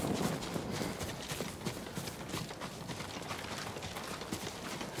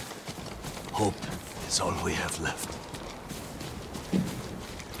 Hope is all we have left.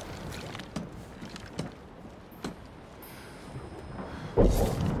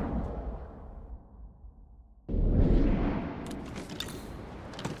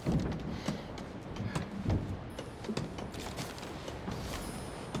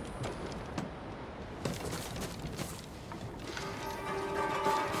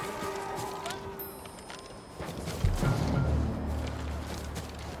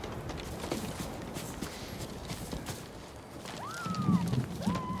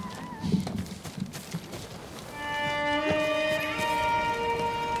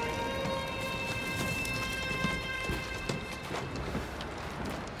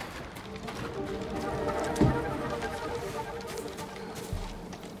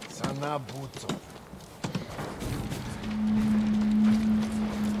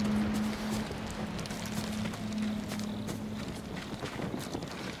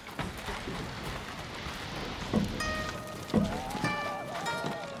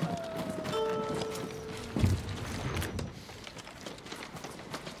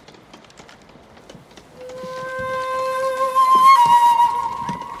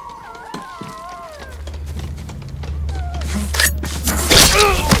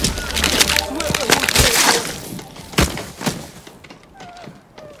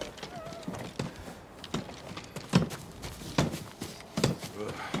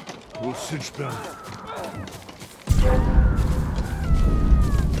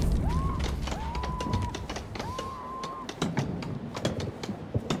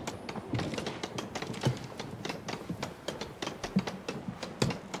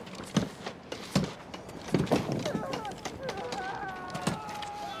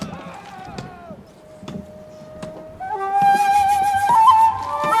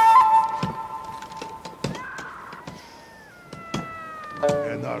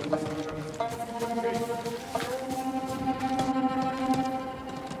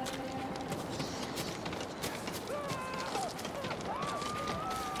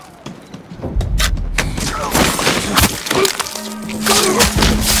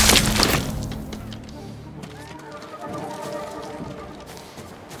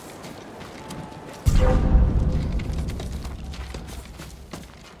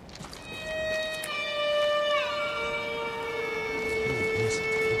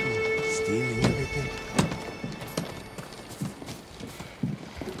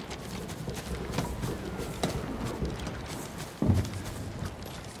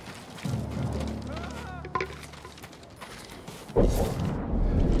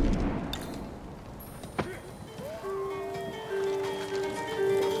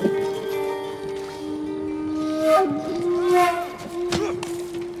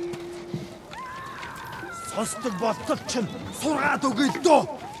 Сонсдог болтол чинь сургаад өгье л дөө.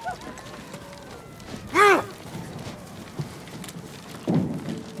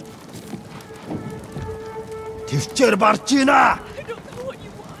 Төвчээр барж гинэ.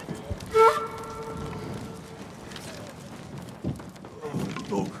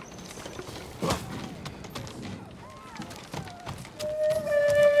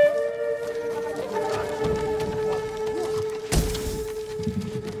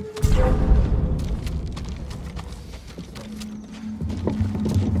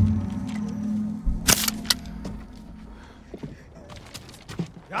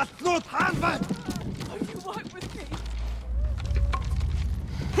 Ятнууд хаан байна. You walk with me.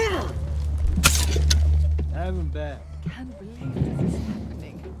 Haven't bad. Can't believe this is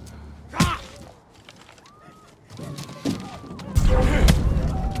happening.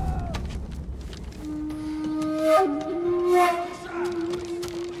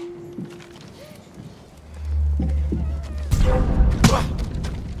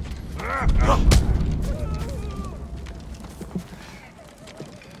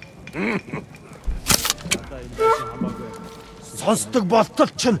 Сонсдог болтол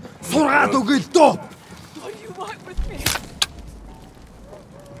чинь сургаад өгье л дөө. Will you walk with me?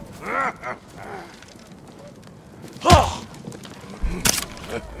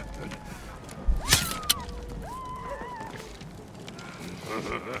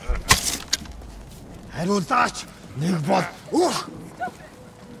 Хариулаач нэг бол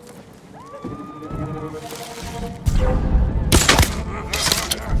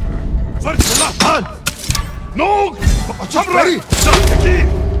Варчлахан! Ног! Чабрари! Таки!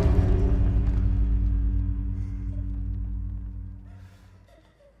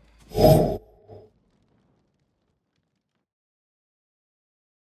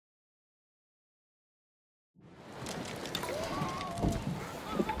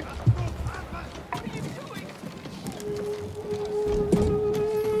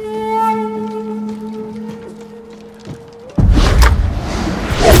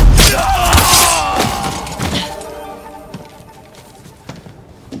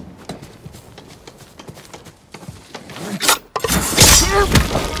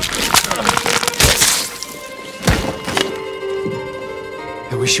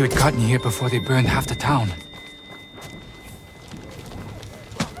 I wish you had gotten here before they burned half the town.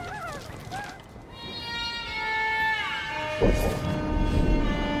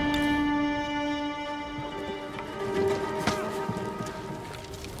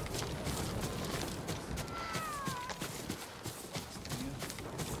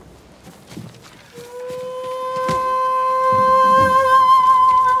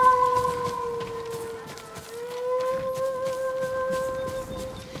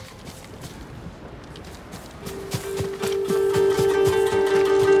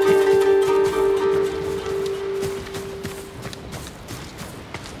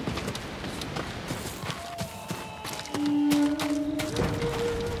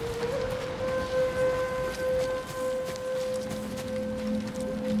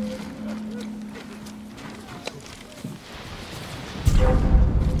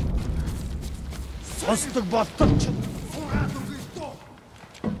 Сонсдог болтол чинь сургаад өгье л дөө.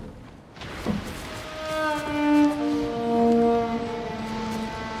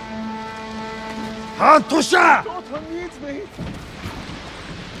 Хаан тушаа! Daughter needs me!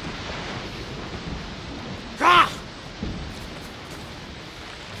 Га!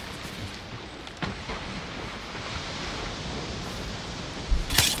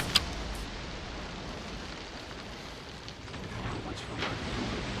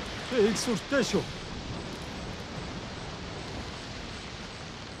 Их сүртэй шүү.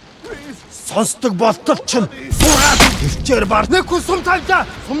 Сонсдог болтол чинь сургаад хэлчээр бар. Нэг хүн сум тавьжаа.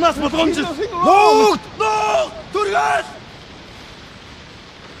 Сумнаас болгоомжил. Нууг! Нууг! Түргэл!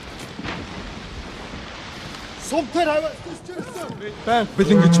 Сумтэр аваа. Банк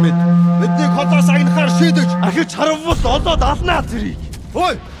бэлэн гэж мэд. Бидний хотоос агнахаар шийдэж. Ахиж харвал одоо далнаа тэрийг.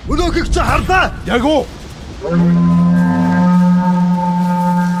 Ой, өнөөхийг чи харлаа. Яг уу.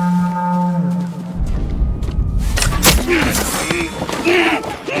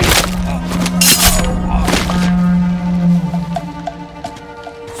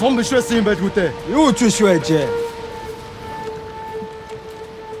 Сум биш байсан юм байлгүй дээ. Юу ч биш байжээ.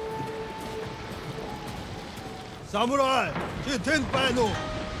 Самурай, чи тэнд байна уу?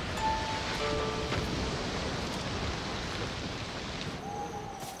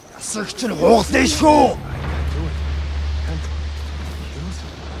 Асагч нь хугалаа шүү.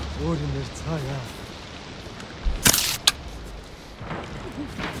 Өөр юм ярьцгаая.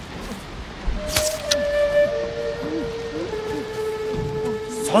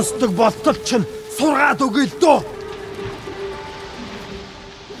 Сонсдог болтол чинь сургаад өгье л дөө.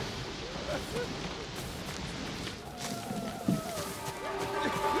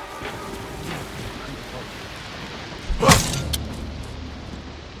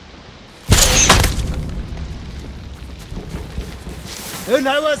 Энэ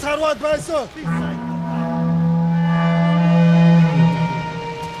хаваа сарваад байсан.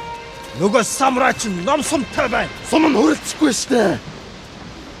 Нөгөө самурай чинь номсомтой байна. Сум нь хөрөлцөхгүй штэ.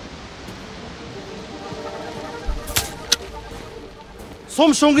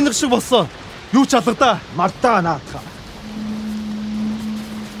 Сум шунгинах шиг болсон. Юу ч алгадаа. Мартаа наатах.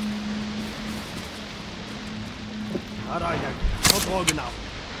 Араа яг толгойг нав.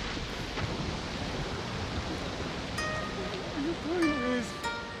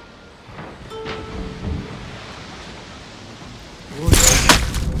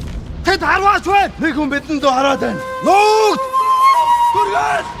 Тэд харваач байна. Нэг хүн бидэнд хараад байна. Нууг!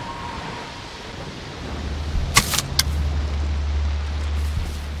 Түргэл!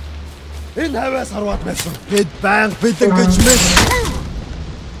 Энэ хаваас харваад байсан. Бид баян бэлэн гэж мэд.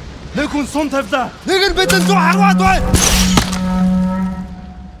 Нэг хүн сум тавьлаа. Нэг нь бидэнд зүү харваад бай.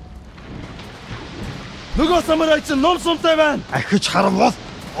 Нөгөө самурай чинь ном сумтай байна. Ахиж харвал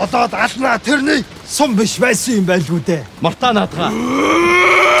одоод алнаа тэрний сум биш байсан юм байлгүй дээ. Мартаа наадгаа.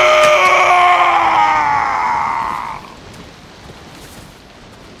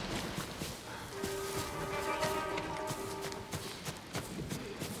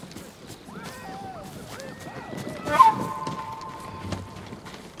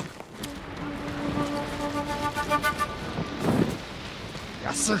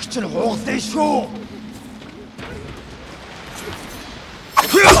 Ясагч нь хуугалтай шүү.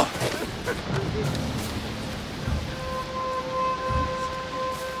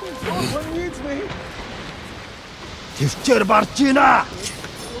 Төвчээр барж гинэ.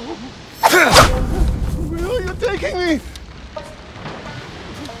 Where are you taking me?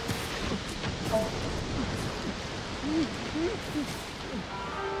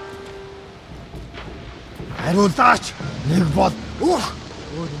 Хариулаач. Нэг бол.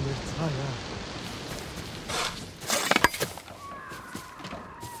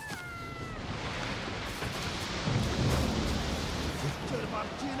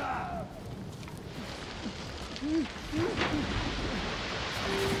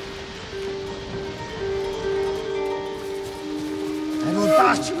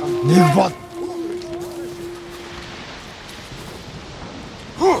 Хариулаач. Нэг бол.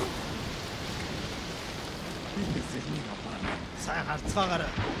 Сайн харцгаагаар.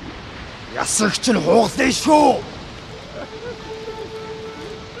 Ясагч нь хуугалтай шүү.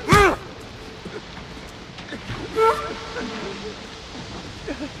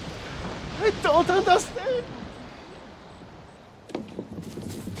 I don't understand.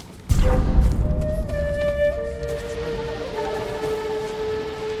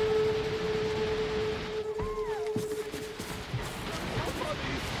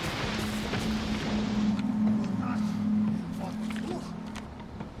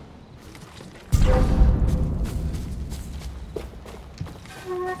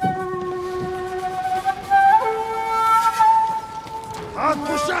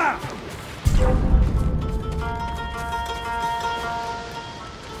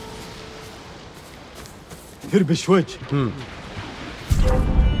 Тэр биш вэж.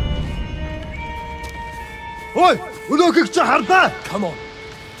 Ой, өнөөхийг чи хардаа. Come on.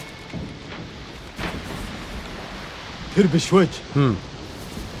 Тэр биш вэж.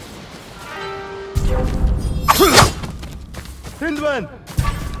 Тэнд байна.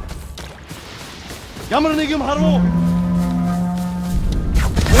 Ямар нэг юм харав уу?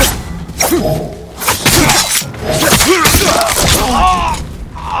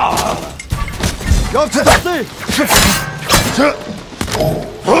 Явцдаа.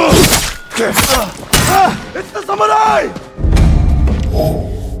 It's the samurai!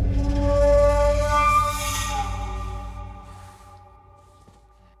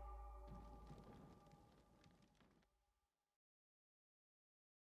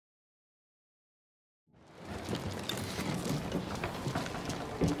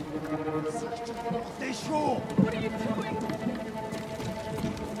 What are you doing?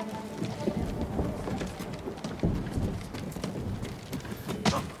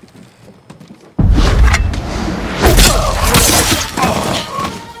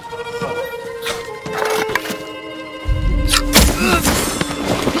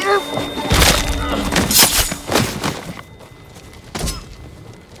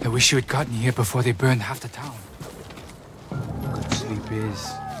 I wish you had gotten here before they burned half the town. Good sleep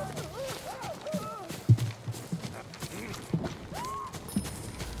is...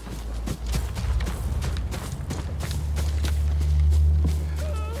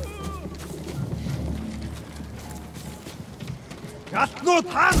 Ятнууд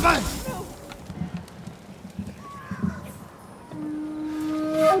хаалгай.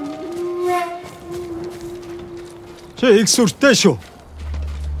 Чи их сүртэй шүү.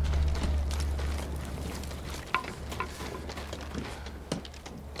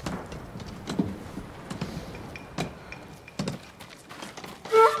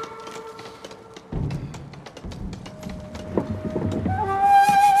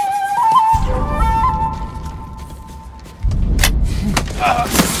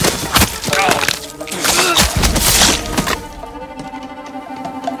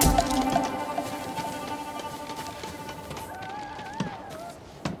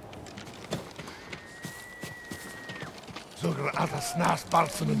 Zucker alles naast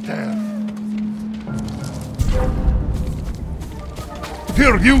in der.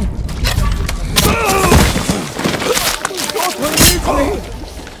 Here, you!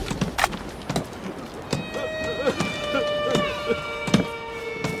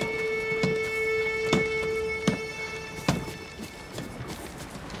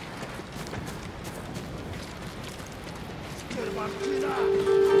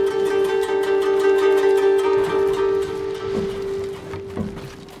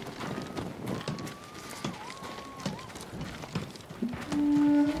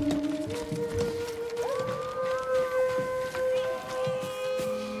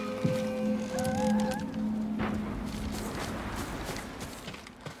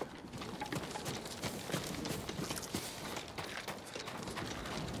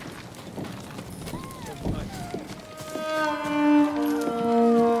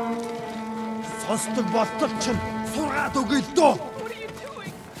 Хостог болтол чинь сургаад өгье л дөө.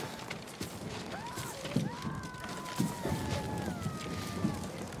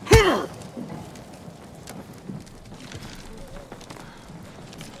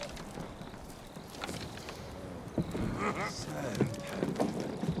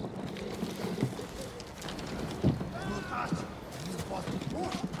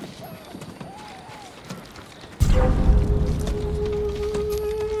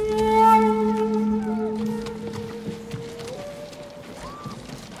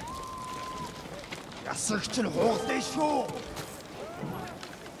 Ясагч нь хугалдаа шүү.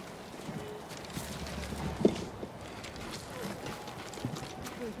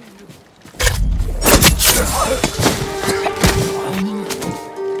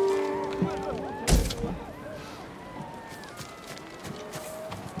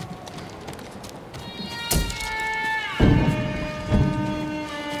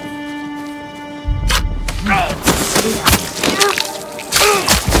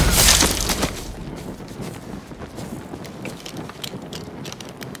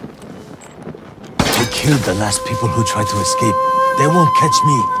 Killed the last people who tried to escape. They won't catch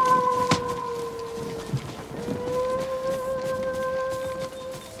me.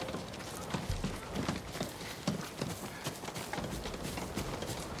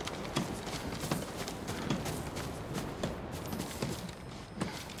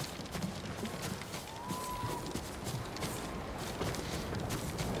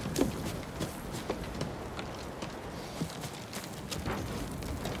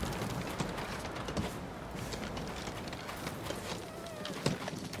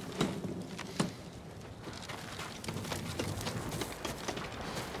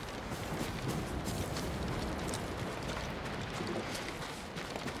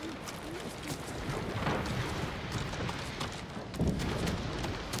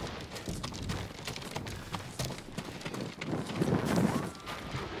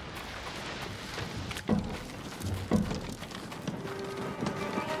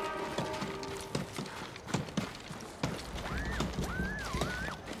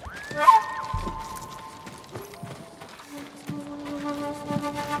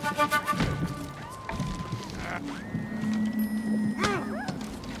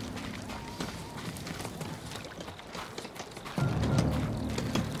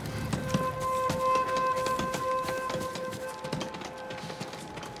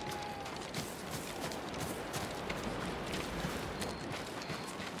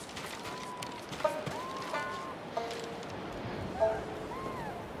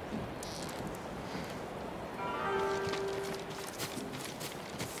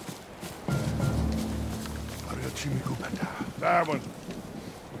 That one.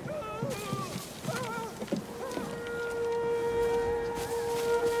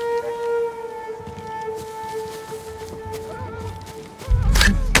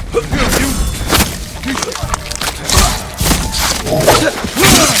 What are you doing?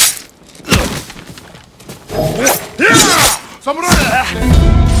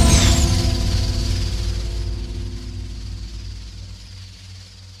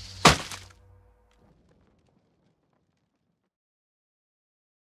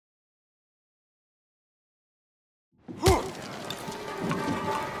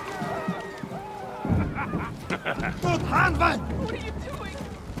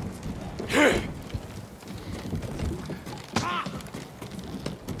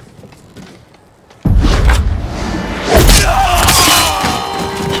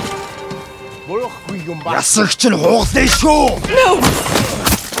 Ясагч нь хугалдаа шүү.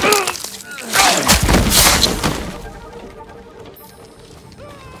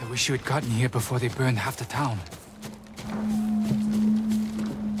 I wish you had gotten here before they burned half the town.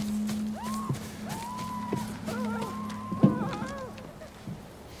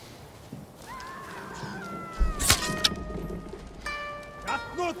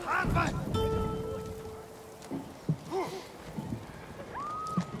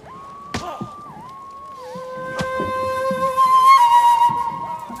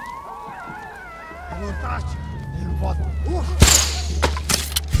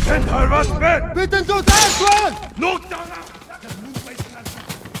 Bitte du das one! Look down!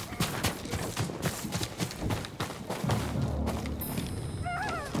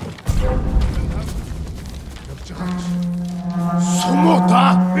 Сумута!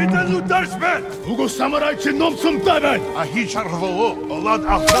 Bitte du das man! Угу самурай чи номсомтой байна. А хийж харвоо. Олоод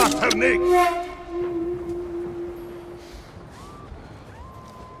автаатарныг.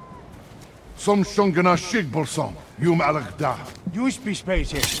 Somson gana shig bolsom. Юм алгда. Юуш биш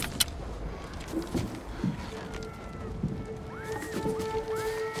байж.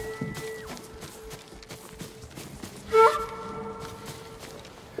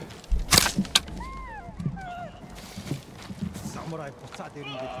 буцаад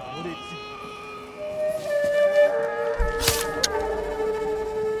ирнэ гэж өөрөө хэлсэн.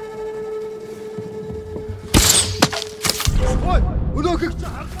 Ой, өнөөхийг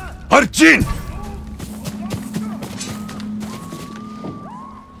Харж ийн!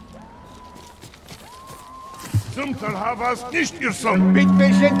 Зумтал хаваас nicht ирсэн. Бид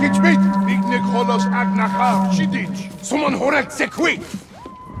бэшэн гэж бид. Бигнэг холос агнахаа шидэж. Суман хорек секви.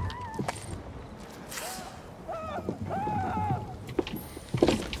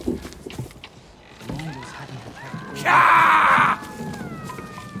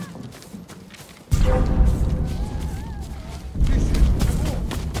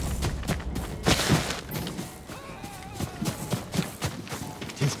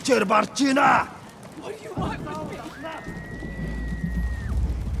 Тэлчээр барж гинэ.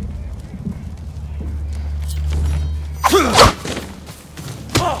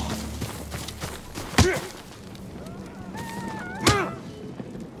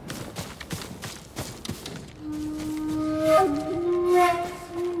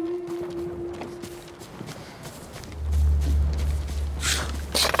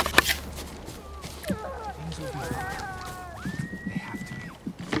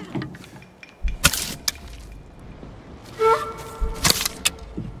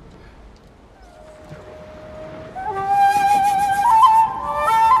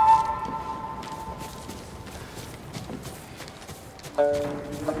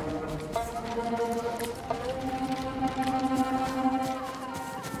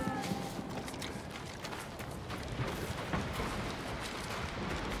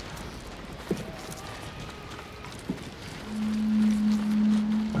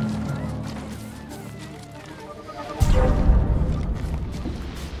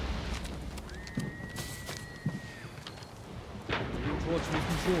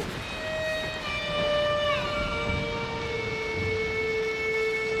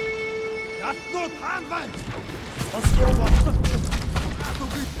 Ятнууд хаан байна. Осгоо боцсон.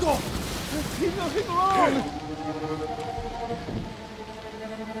 Атугитто. Хиноо.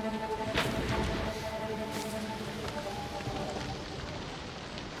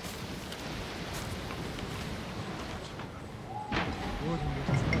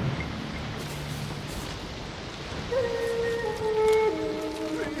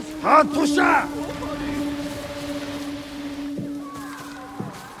 Хаан туша.